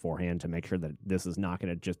screen beforehand to make sure that this is not going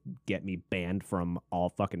to just get me banned from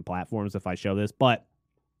all fucking platforms if I show this, but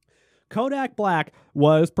Kodak Black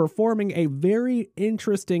was performing a very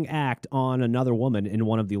interesting act on another woman in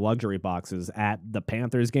one of the luxury boxes at the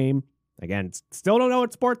Panthers game. Again, still don't know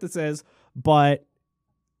what sport this is, but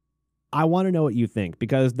I want to know what you think,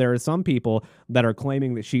 because there are some people that are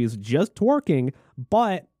claiming that she's just twerking,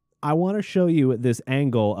 but I want to show you this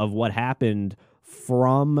angle of what happened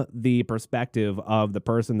from the perspective of the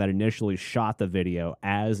person that initially shot the video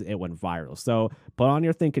as it went viral. So put on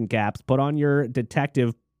your thinking caps, put on your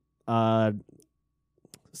detective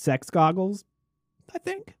sex goggles, I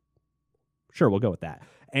think. Sure, we'll go with that.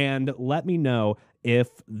 And let me know if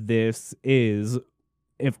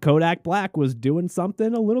Kodak Black was doing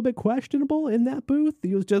something a little bit questionable in that booth,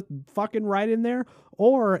 he was just fucking right in there,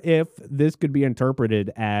 or if this could be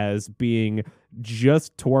interpreted as being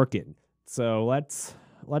just twerking. So let's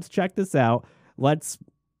check this out. Let's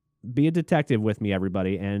be a detective with me,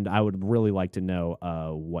 everybody, and I would really like to know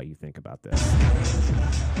what you think about this.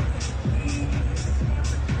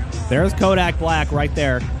 There's Kodak Black right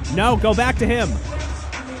there. No, go back to him.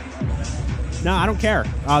 No, I don't care.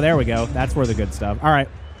 Oh, there we go. That's where the good stuff. All right.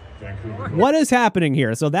 What is happening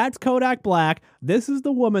here? So that's Kodak Black. This is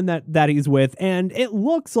the woman that he's with, and it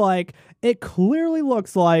clearly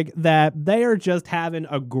looks like that they are just having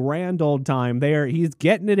a grand old time. He's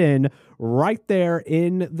getting it in right there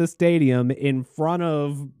in the stadium in front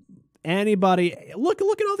of anybody. Look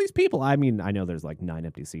at all these people. I mean, I know there's like 9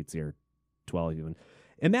 empty seats here, 12 even.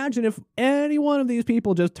 Imagine if any one of these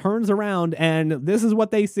people just turns around and this is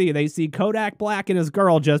what they see. They see Kodak Black and his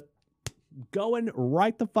girl just going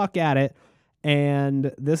right the fuck at it,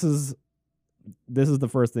 and this is the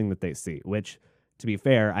first thing that they see, which, to be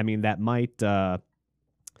fair, I mean, that might I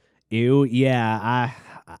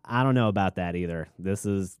don't know about that either. This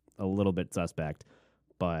is a little bit suspect.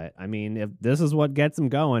 But, I mean, if this is what gets him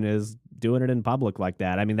going is doing it in public like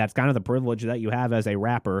that. I mean, that's kind of the privilege that you have as a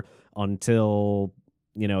rapper until,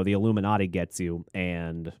 you know, the Illuminati gets you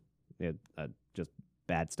and it just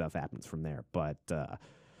bad stuff happens from there. But,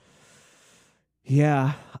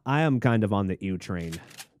 yeah, I am kind of on the U train.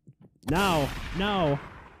 No.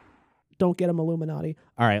 Don't get him, Illuminati.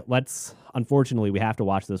 All right, unfortunately, we have to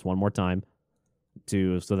watch this one more time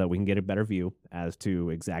so that we can get a better view as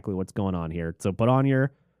to exactly what's going on here. So put on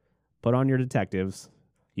your detectives.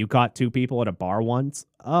 You caught 2 people at a bar once?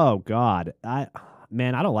 Oh, God. I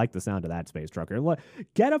don't like the sound of that, Space Trucker. Look,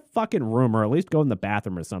 get a fucking room or at least go in the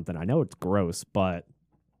bathroom or something. I know it's gross, but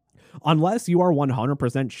unless you are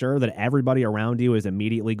 100% sure that everybody around you is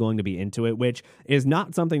immediately going to be into it, which is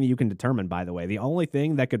not something that you can determine, by the way. The only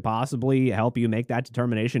thing that could possibly help you make that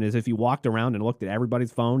determination is if you walked around and looked at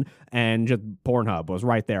everybody's phone and just Pornhub was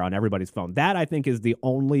right there on everybody's phone. That, I think, is the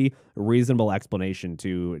only reasonable explanation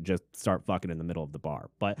to just start fucking in the middle of the bar.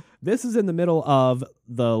 But this is in the middle of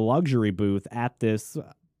the luxury booth at this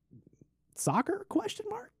soccer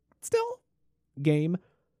still game.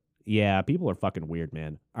 Yeah, people are fucking weird,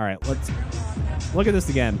 man. All right, let's look at this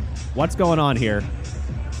again. What's going on here?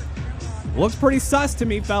 Looks pretty sus to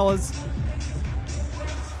me, fellas.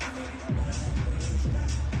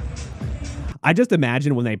 I just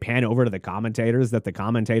imagine when they pan over to the commentators that the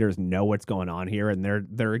commentators know what's going on here and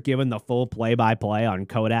they're giving the full play-by-play on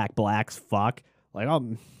Kodak Black's fuck. Like,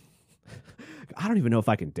 I don't even know if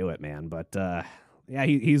I can do it, man. But yeah,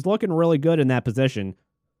 he's looking really good in that position.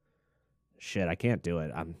 Shit, I can't do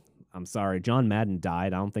it. I'm sorry. John Madden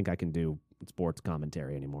died. I don't think I can do sports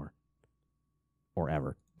commentary anymore. Or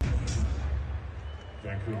ever.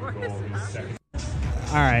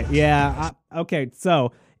 All right. Yeah. Okay.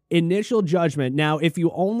 So, initial judgment. Now, if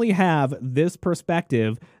you only have this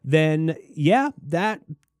perspective, then yeah, that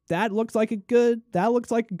looks like a good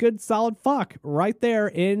solid fuck right there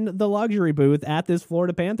in the luxury booth at this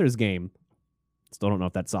Florida Panthers game. Still don't know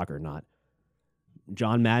if that's soccer or not.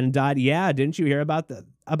 John Madden died. Yeah, didn't you hear about that?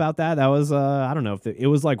 That was I don't know if it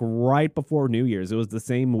was like right before New Year's. It was the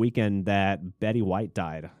same weekend that Betty White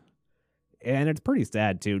died, and it's pretty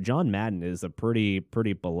sad too. John Madden is a pretty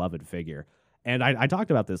beloved figure, and I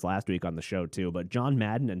talked about this last week on the show too. But John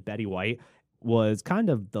Madden and Betty White was kind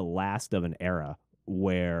of the last of an era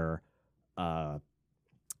where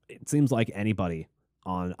it seems like anybody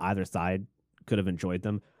on either side could have enjoyed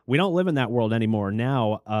them. We don't live in that world anymore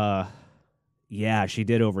now. Yeah, she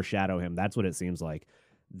did overshadow him. That's what it seems like.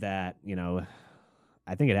 That, you know,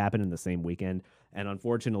 I think it happened in the same weekend. And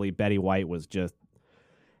unfortunately, Betty White was just...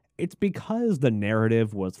 It's because the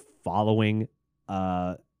narrative was following...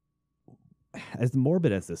 as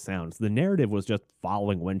morbid as this sounds, the narrative was just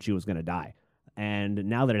following when she was going to die. And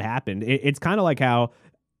now that it happened, it's kind of like how...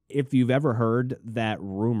 If you've ever heard that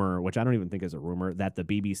rumor, which I don't even think is a rumor, that the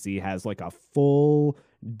BBC has like a full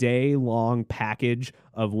day-long package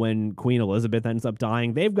of when Queen Elizabeth ends up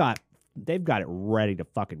dying, they've got it ready to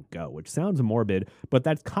fucking go, which sounds morbid, but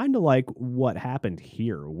that's kind of like what happened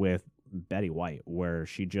here with Betty White, where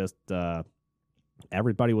she just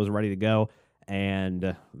everybody was ready to go,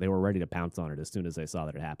 and they were ready to pounce on it as soon as they saw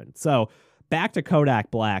that it happened. So back to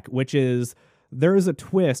Kodak Black, which is... There is a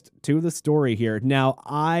twist to the story here. Now,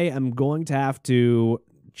 I am going to have to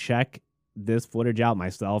check this footage out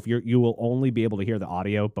myself. You will only be able to hear the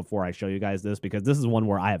audio before I show you guys this, because this is one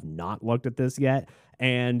where I have not looked at this yet.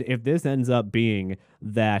 And if this ends up being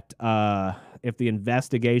that, if your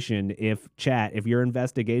investigation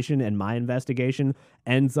and my investigation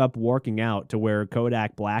ends up working out to where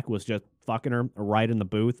Kodak Black was just fucking her right in the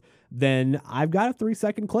booth, then I've got a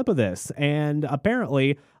 3-second clip of this. And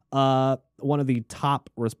apparently... one of the top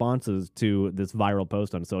responses to this viral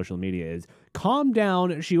post on social media is, "Calm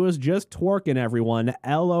down, she was just twerking, everyone,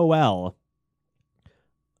 LOL."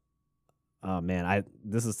 Oh man,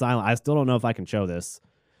 this is silent. I still don't know if I can show this.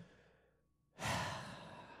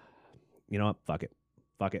 You know what? Fuck it.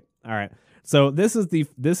 All right. So this is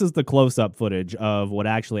the close-up footage of what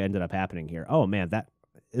actually ended up happening here. Oh man,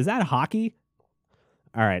 is that hockey?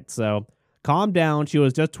 All right, so calm down. She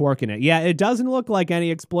was just twerking it. Yeah, it doesn't look like any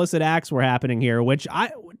explicit acts were happening here, which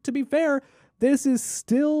to be fair, this is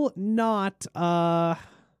still not,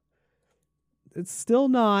 it's still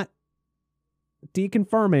not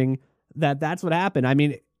deconfirming that that's what happened. I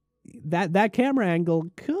mean, that camera angle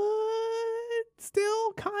could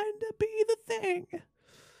still kind of be the thing.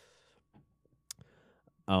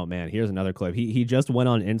 Oh man, here's another clip. He just went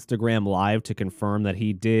on Instagram Live to confirm that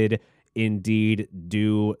he did indeed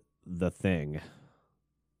do the thing.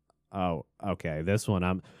 Oh, okay. This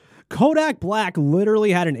one, Kodak Black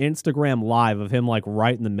literally had an Instagram live of him like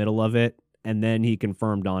right in the middle of it, and then he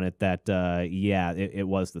confirmed on it that it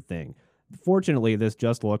was the thing. Fortunately, this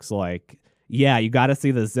just looks like, yeah, you got to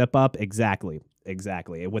see the zip up. Exactly.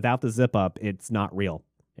 Without the zip up, it's not real.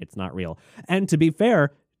 It's not real. And to be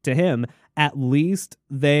fair to him, at least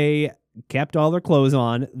they kept all their clothes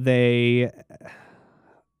on. They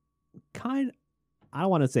I don't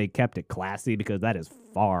want to say kept it classy, because that is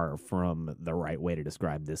far from the right way to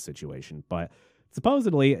describe this situation. But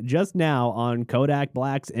supposedly, just now on Kodak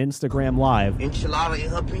Black's Instagram Live, Enchilada in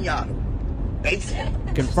her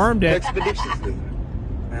pinata. Confirmed it. Expeditiously.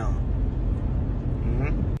 Now.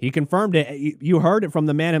 He confirmed it. You heard it from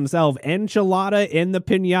the man himself. Enchilada in the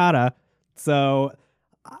pinata. So,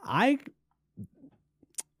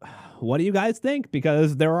 what do you guys think?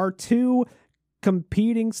 Because there are two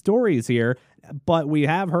competing stories here, but we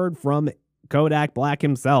have heard from Kodak Black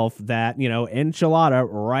himself that, enchilada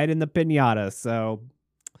right in the pinata. So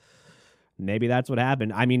maybe that's what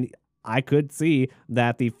happened. I mean, I could see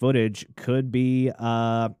that the footage could be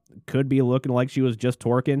looking like she was just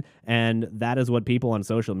twerking, and that is what people on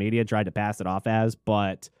social media tried to pass it off as.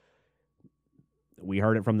 But we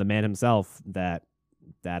heard it from the man himself that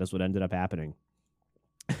is what ended up happening.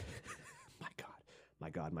 My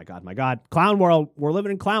God. Clown world. We're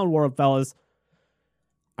living in clown world, fellas.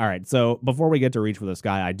 All right, so before we get to reach for the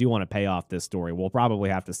sky, I do want to pay off this story. We'll probably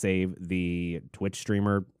have to save the Twitch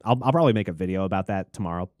streamer. I'll probably make a video about that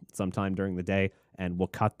tomorrow sometime during the day, and we'll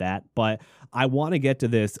cut that. But I want to get to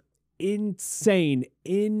this insane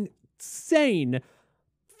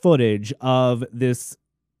footage of this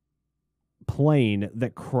plane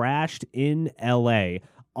that crashed in LA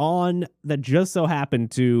that just so happened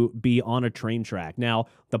to be on a train track. Now,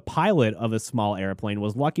 the pilot of a small airplane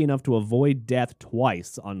was lucky enough to avoid death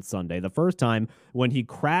twice on Sunday. The first time when he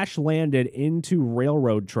crash landed into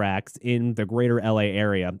railroad tracks in the greater LA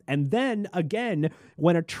area. And then again,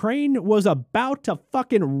 when a train was about to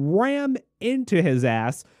fucking ram into his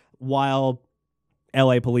ass while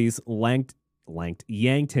LA police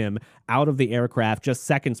yanked him out of the aircraft just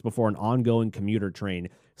seconds before an ongoing commuter train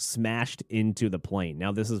smashed into the plane.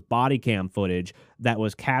 Now, this is body cam footage that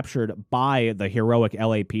was captured by the heroic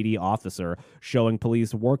LAPD officer, showing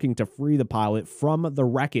police working to free the pilot from the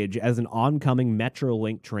wreckage as an oncoming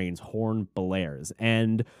Metrolink train's horn blares.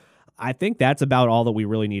 And I think that's about all that we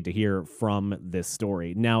really need to hear from this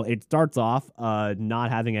story. Now, it starts off not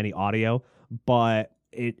having any audio, but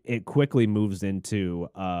it quickly moves into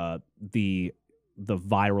the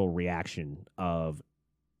viral reaction of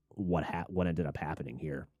what ended up happening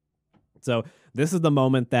here. So this is the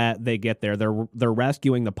moment that they get there. They're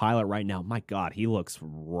rescuing the pilot right now. My God, he looks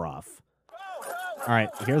rough. All right,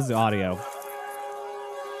 here's the audio.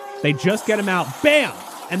 They just get him out. Bam!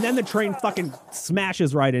 And then the train fucking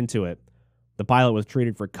smashes right into it. The pilot was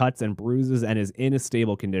treated for cuts and bruises and is in a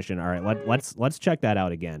stable condition. All right, let's check that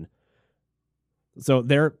out again. So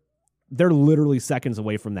they're literally seconds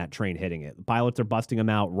away from that train hitting it. The pilots are busting him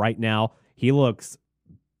out right now. He looks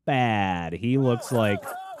bad. He looks like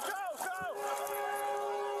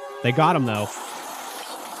they got him though.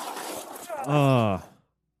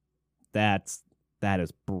 That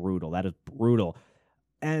is brutal. That is brutal.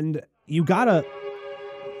 And you gotta.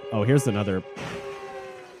 Oh, here's another.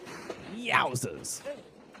 Yowzers.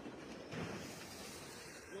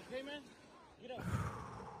 You okay, man? Get up.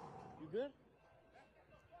 You good?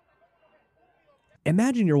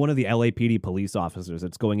 Imagine you're one of the LAPD police officers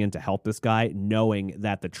that's going in to help this guy, knowing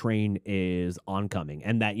that the train is oncoming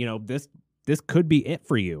and that, this could be it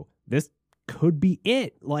for you. This could be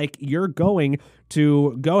it. Like, you're going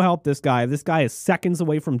to go help this guy. This guy is seconds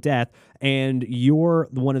away from death, and you're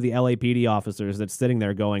one of the LAPD officers that's sitting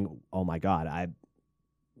there going, "Oh my God,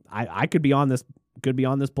 I could be on this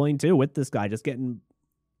plane too with this guy just getting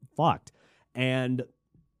fucked." And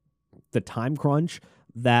the time crunch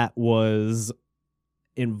that was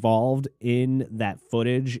involved in that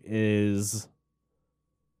footage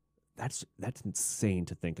that's insane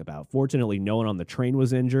to think about. Fortunately, no one on the train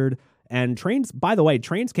was injured. And trains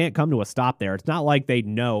can't come to a stop there. It's not like they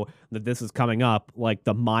know that this is coming up like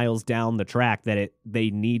the miles down the track that they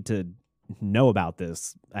need to know about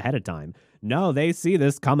this ahead of time. No, they see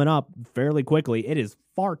this coming up fairly quickly. It is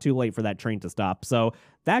far too late for that train to stop. So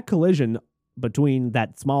that collision between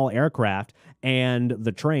that small aircraft and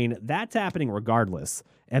the train, that's happening regardless.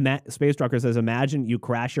 And that Space Trucker says, imagine you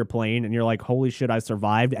crash your plane and you're like, holy shit, I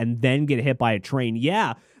survived, and then get hit by a train.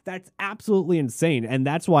 Yeah, that's absolutely insane. And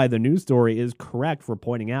that's why the news story is correct for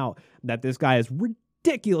pointing out that this guy is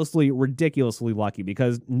ridiculously lucky,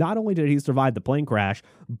 because not only did he survive the plane crash,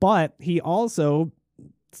 but he also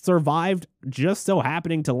survived just so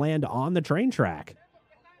happening to land on the train track.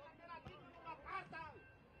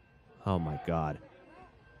 Oh my God.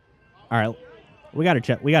 All right. We got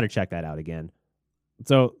to check that out again.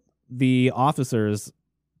 So the officers,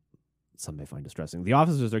 some may find distressing. The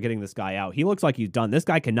officers are getting this guy out. He looks like he's done. This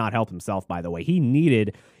guy cannot help himself, by the way. He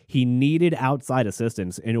needed outside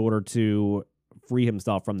assistance in order to free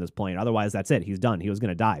himself from this plane. Otherwise, that's it. He's done. He was going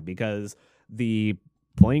to die because the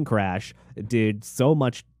plane crash did so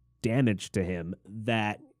much damage to him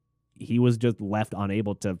that he was just left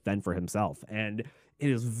unable to fend for himself. And it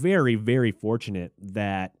is very, very fortunate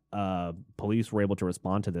that police were able to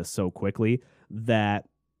respond to this so quickly that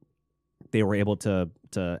they were able to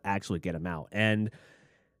actually get him out. And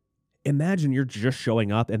imagine you're just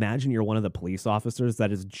showing up. Imagine you're one of the police officers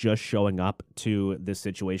that is just showing up to this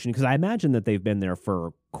situation, because I imagine that they've been there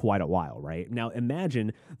for quite a while, right? Now,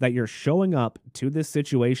 imagine that you're showing up to this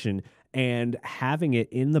situation and having it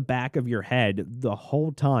in the back of your head the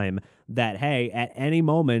whole time that, hey, at any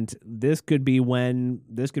moment, this could be when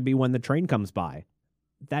the train comes by.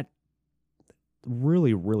 That's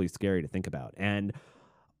really, really scary to think about. And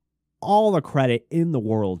all the credit in the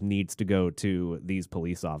world needs to go to these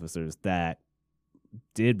police officers that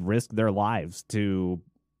did risk their lives to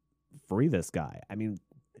free this guy. I mean,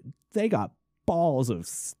 they got balls of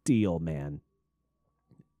steel, man.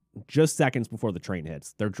 Just seconds before the train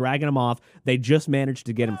hits. They're dragging him off. They just managed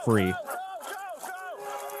to get him free.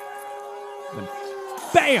 Then,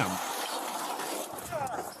 bam!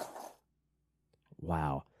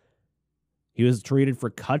 Wow. He was treated for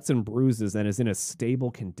cuts and bruises and is in a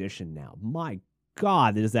stable condition now. My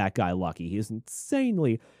God, is that guy lucky. He is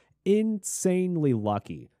insanely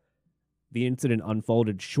lucky. The incident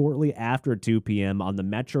unfolded shortly after 2 p.m. on the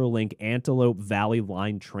Metrolink Antelope Valley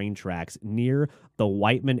Line train tracks near the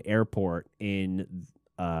Whiteman Airport in,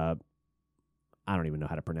 I don't even know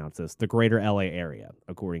how to pronounce this, the greater LA area,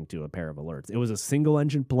 according to a pair of alerts. It was a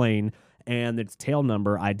single-engine plane, and its tail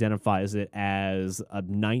number identifies it as a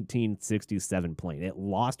 1967 plane. It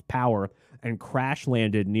lost power and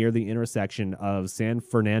crash-landed near the intersection of San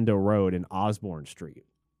Fernando Road and Osborne Street.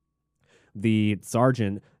 The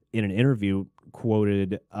sergeant, in an interview,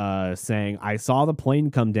 quoted saying, "I saw the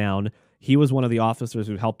plane come down. He was one of the officers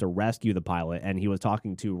who helped to rescue the pilot, and he was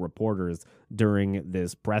talking to reporters during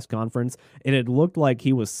this press conference. It had looked like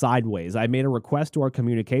he was sideways. I made a request to our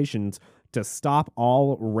communications to stop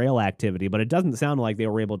all rail activity, but it doesn't sound like they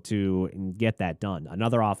were able to get that done."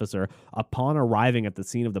 Another officer, upon arriving at the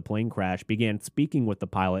scene of the plane crash, began speaking with the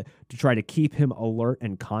pilot to try to keep him alert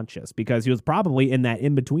and conscious, because he was probably in that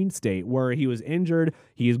in-between state where he was injured,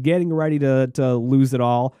 he's getting ready to lose it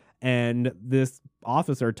all, and this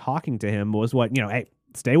officer talking to him was what, hey,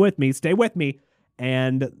 stay with me,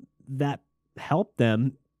 and that helped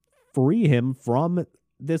them free him from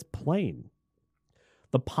this plane.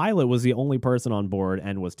 The pilot was the only person on board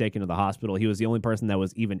and was taken to the hospital. He was the only person that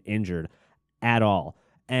was even injured at all.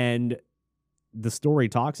 And the story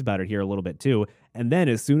talks about it here a little bit too. And then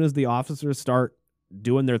as soon as the officers start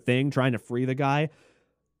doing their thing, trying to free the guy,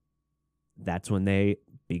 that's when they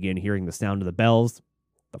begin hearing the sound of the bells,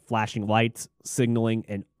 the flashing lights, signaling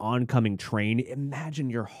an oncoming train. Imagine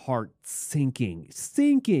your heart sinking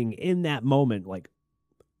in that moment. Like,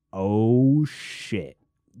 oh shit.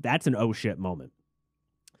 That's an oh shit moment.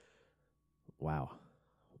 Wow.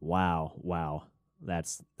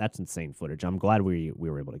 That's insane footage. I'm glad we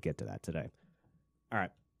were able to get to that today. All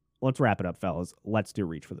right, let's wrap it up, fellas. Let's do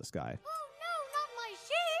Reach for the Sky. Oh, no, not my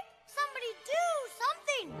sheep. Somebody do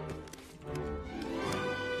something.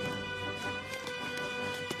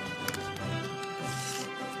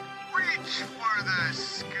 Reach for the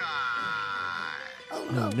sky.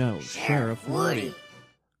 Oh, no, Sheriff Woody.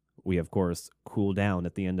 We, of course, cool down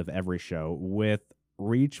at the end of every show with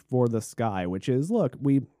Reach for the Sky, which is, look,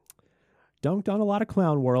 we dunked on a lot of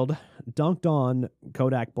Clown World, dunked on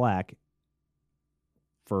Kodak Black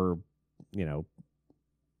for,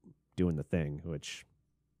 doing the thing, which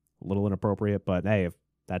a little inappropriate, but hey, if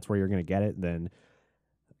that's where you're going to get it, then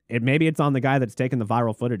maybe it's on the guy that's taking the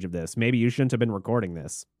viral footage of this. Maybe you shouldn't have been recording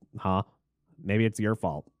this, huh? Maybe it's your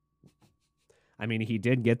fault. I mean, he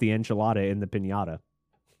did get the enchilada in the piñata.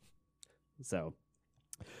 So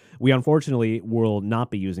we unfortunately will not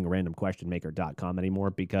be using randomquestionmaker.com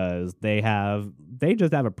anymore because they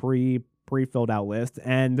just have a pre-filled out list,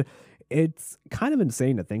 and it's kind of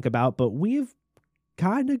insane to think about, but we've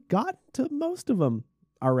kind of got to most of them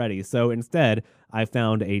already. So instead, I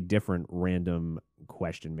found a different random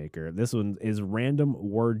Question Maker. This one is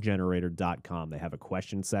randomwordgenerator.com. They have a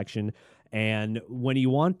question section. And when you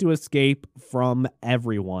want to escape from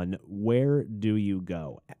everyone, where do you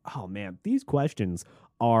go? Oh, man, these questions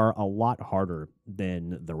are a lot harder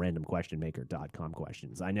than the randomquestionmaker.com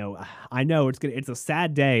questions. I know it's a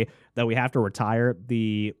sad day that we have to retire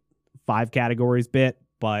the 5 categories bit,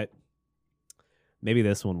 but maybe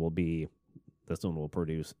this one will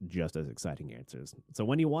produce just as exciting answers. So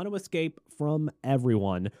when you want to escape from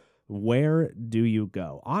everyone, where do you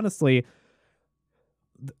go? Honestly,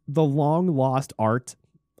 the long lost art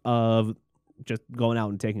of just going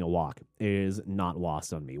out and taking a walk is not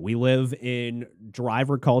lost on me. We live in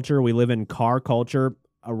driver culture. We live in car culture,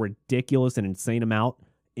 a ridiculous and insane amount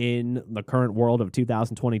in the current world of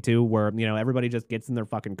 2022 where, everybody just gets in their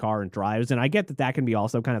fucking car and drives. And I get that can be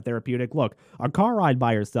also kind of therapeutic. Look, a car ride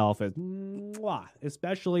by yourself is,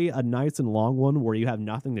 especially a nice and long one where you have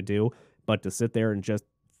nothing to do but to sit there and just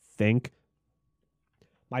think.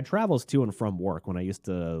 My travels to and from work when I used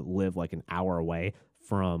to live like an hour away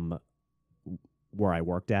from where I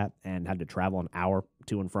worked at and had to travel an hour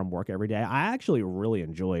to and from work every day. I actually really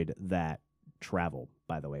enjoyed that travel,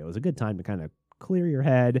 by the way. It was a good time to kind of clear your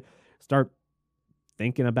head, start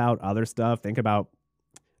thinking about other stuff, think about,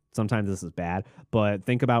 sometimes this is bad, but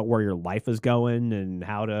think about where your life is going and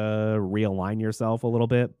how to realign yourself a little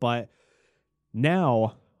bit. But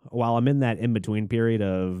now, while I'm in that in-between period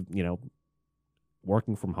of,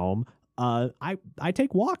 working from home, I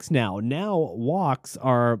take walks now. Now walks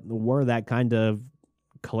are where that kind of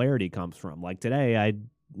clarity comes from. Like today, I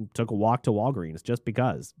took a walk to Walgreens just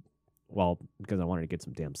because I wanted to get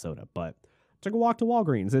some damn soda, but took a walk to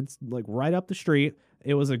Walgreens. It's like right up the street.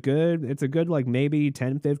 It's a good like maybe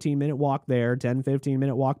 10, 15 minute walk there, 10, 15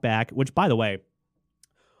 minute walk back, which by the way,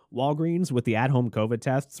 Walgreens with the at-home COVID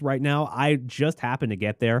tests right now, I just happened to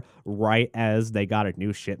get there right as they got a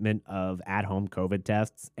new shipment of at-home COVID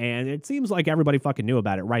tests, and it seems like everybody fucking knew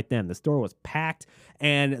about it right then. The store was packed,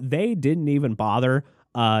 and they didn't even bother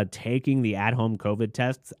taking the at-home COVID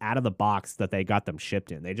tests out of the box that they got them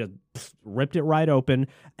shipped in. They just ripped it right open,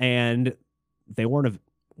 and they were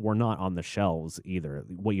not on the shelves either.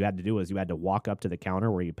 What you had to do is you had to walk up to the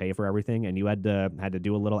counter where you pay for everything, and you had to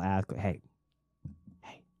do a little ask, hey,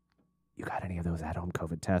 you got any of those at-home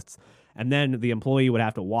COVID tests? And then the employee would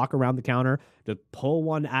have to walk around the counter to pull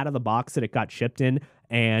one out of the box that it got shipped in,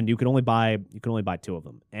 and you could only buy 2 of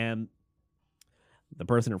them. And the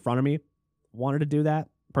person in front of me wanted to do that.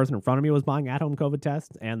 The person in front of me was buying at-home COVID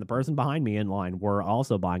tests, and the person behind me in line were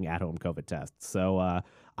also buying at-home COVID tests. So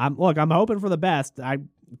I'm hoping for the best. I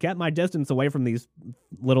kept my distance away from these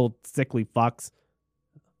little sickly fucks.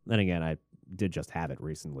 Then again, I did just have it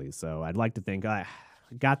recently, so I'd like to think I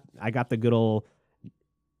got the good old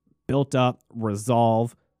built up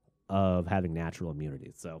resolve of having natural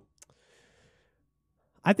immunity. So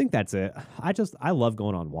I think that's it. I love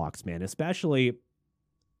going on walks, man, especially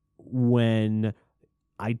when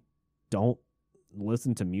I don't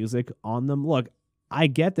listen to music on them. Look, I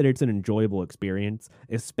get that it's an enjoyable experience,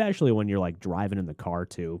 especially when you're like driving in the car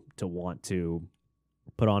to want to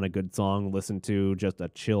put on a good song, listen to just a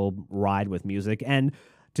chill ride with music. And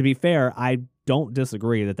to be fair, I don't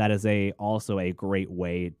disagree that is also a great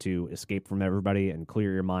way to escape from everybody and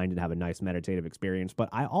clear your mind and have a nice meditative experience. But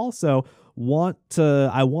I also want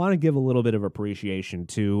to give a little bit of appreciation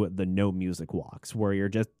to the no music walks, where you're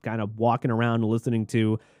just kind of walking around listening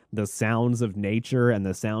to the sounds of nature and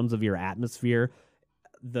the sounds of your atmosphere,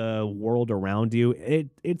 the world around you.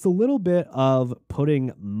 It's a little bit of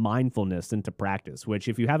putting mindfulness into practice, which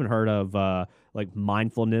if you haven't heard of like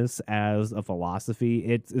mindfulness as a philosophy,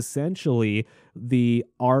 it's essentially the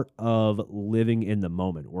art of living in the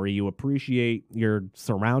moment, where you appreciate your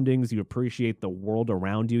surroundings, you appreciate the world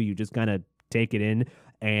around you, you just kind of take it in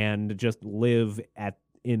and just live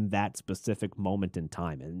in that specific moment in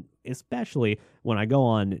time. And especially when I go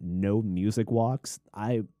on no music walks,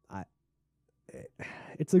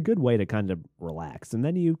 it's a good way to kind of relax. And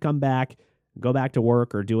then you come back, go back to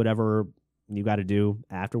work or do whatever you got to do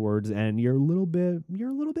afterwards, and you're a little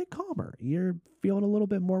bit calmer. You're feeling a little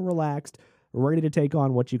bit more relaxed, ready to take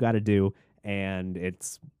on what you got to do, and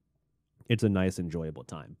it's a nice, enjoyable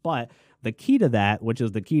time. But the key to that, which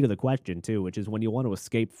is the key to the question too, which is when you want to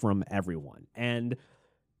escape from everyone. And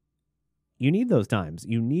you need those times.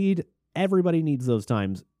 Everybody needs those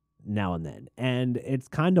times now and then. And it's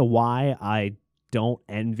kind of why I don't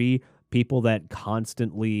envy people that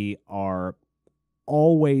constantly are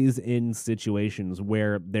always in situations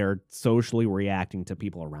where they're socially reacting to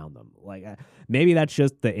people around them. Like maybe that's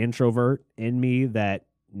just the introvert in me that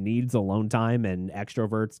needs alone time, and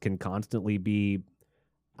extroverts can constantly be,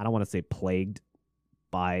 I don't want to say plagued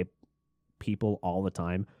by people all the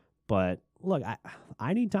time. But look,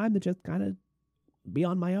 I need time to just kind of be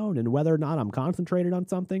on my own, and whether or not I'm concentrated on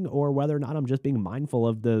something or whether or not I'm just being mindful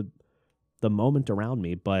of the moment around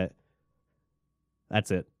me. But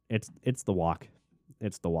that's it. It's the walk.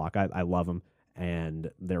 It's the walk. I love them,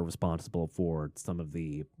 and they're responsible for some of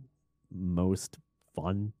the most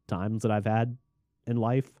fun times that I've had in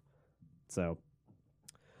life. So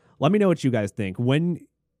let me know what you guys think when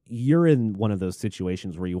you're in one of those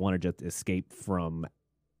situations where you want to just escape from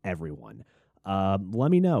everyone.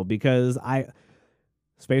 Let me know, because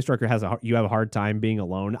Space Trucker you have a hard time being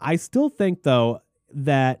alone. I still think though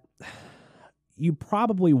that you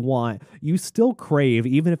probably you still crave,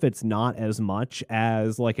 even if it's not as much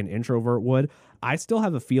as like an introvert would. I still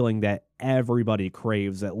have a feeling that everybody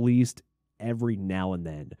craves, at least every now and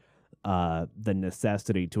then, the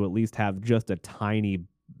necessity to at least have just a tiny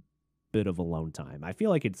bit of alone time. I feel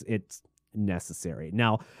like it's necessary.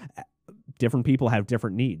 Now, different people have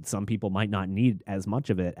different needs. Some people might not need as much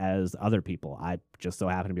of it as other people. I just so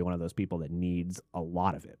happen to be one of those people that needs a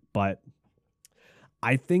lot of it. But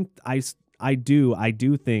I think I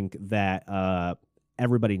do think that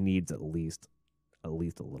everybody needs at least a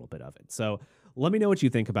little bit of it. So let me know what you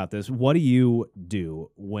think about this. What do you do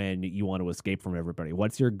when you want to escape from everybody?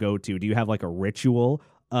 What's your go-to? Do you have like a ritual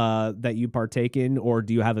that you partake in, or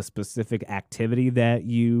do you have a specific activity that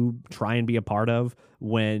you try and be a part of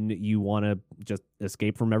when you want to just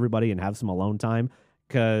escape from everybody and have some alone time?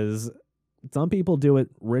 Because some people do it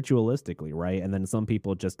ritualistically, right? And then some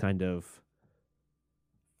people just kind of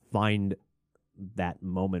find that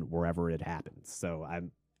moment wherever it happens. So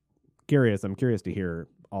I'm curious to hear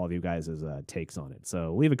all of you guys' takes on it.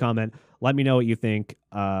 So leave a comment. Let me know what you think.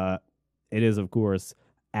 It is, of course,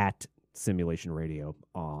 at Simulation Radio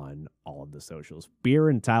on all of the socials. Beer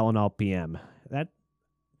and Tylenol PM.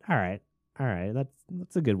 All right.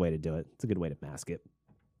 That's a good way to do it. It's a good way to mask it.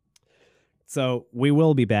 So we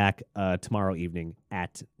will be back tomorrow evening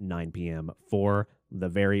at 9 p.m. for the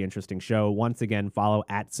very interesting show. Once again, follow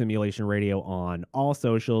at Simulation Radio on all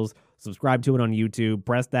socials. Subscribe to it on YouTube.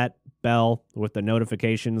 Press that bell with the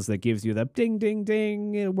notifications that gives you the ding, ding,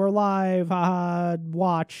 ding. We're live. Haha.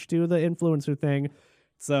 Watch. Do the influencer thing.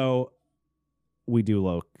 So we do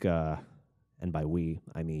look, and by we,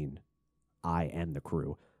 I mean I and the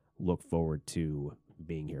crew, look forward to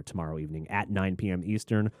being here tomorrow evening at 9 p.m.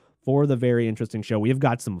 Eastern for the very interesting show. We have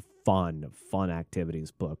got some fun activities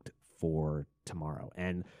booked for tomorrow.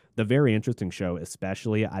 And the very interesting show,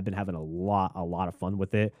 especially, I've been having a lot of fun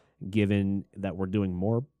with it, given that we're doing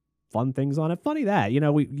more fun things on it. Funny that, you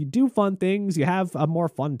do fun things, you have a more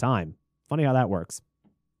fun time. Funny how that works,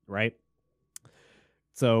 right?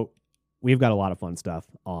 So we've got a lot of fun stuff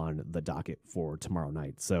on the docket for tomorrow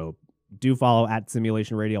night. So do follow at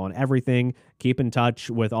Simulation Radio on everything. Keep in touch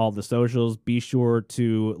with all the socials. Be sure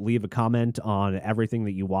to leave a comment on everything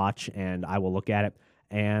that you watch, and I will look at it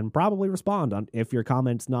and probably respond on if your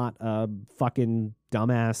comment's not a fucking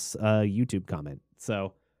dumbass YouTube comment.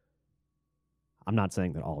 So I'm not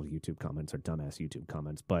saying that all YouTube comments are dumbass YouTube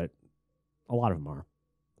comments, but a lot of them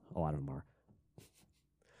are.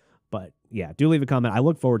 But yeah, do leave a comment. I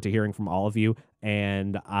look forward to hearing from all of you,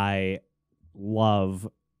 and I love,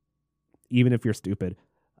 even if you're stupid,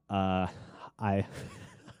 I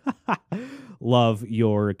love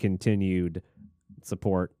your continued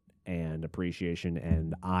support and appreciation,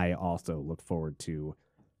 and I also look forward to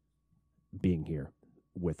being here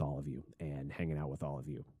with all of you and hanging out with all of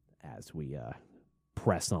you as we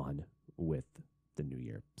press on with the new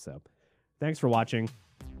year. So thanks for watching.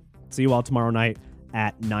 See you all tomorrow night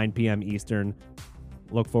at 9 p.m. Eastern.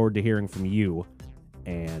 Look forward to hearing from you,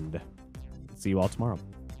 and see you all tomorrow.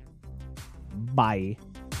 Bye.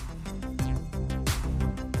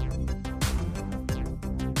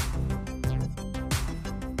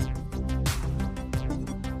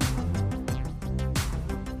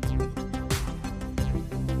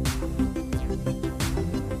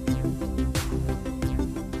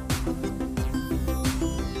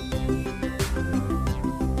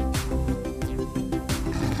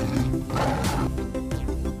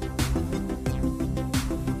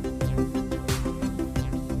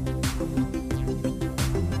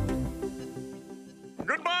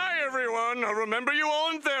 Remember you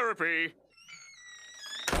all in therapy.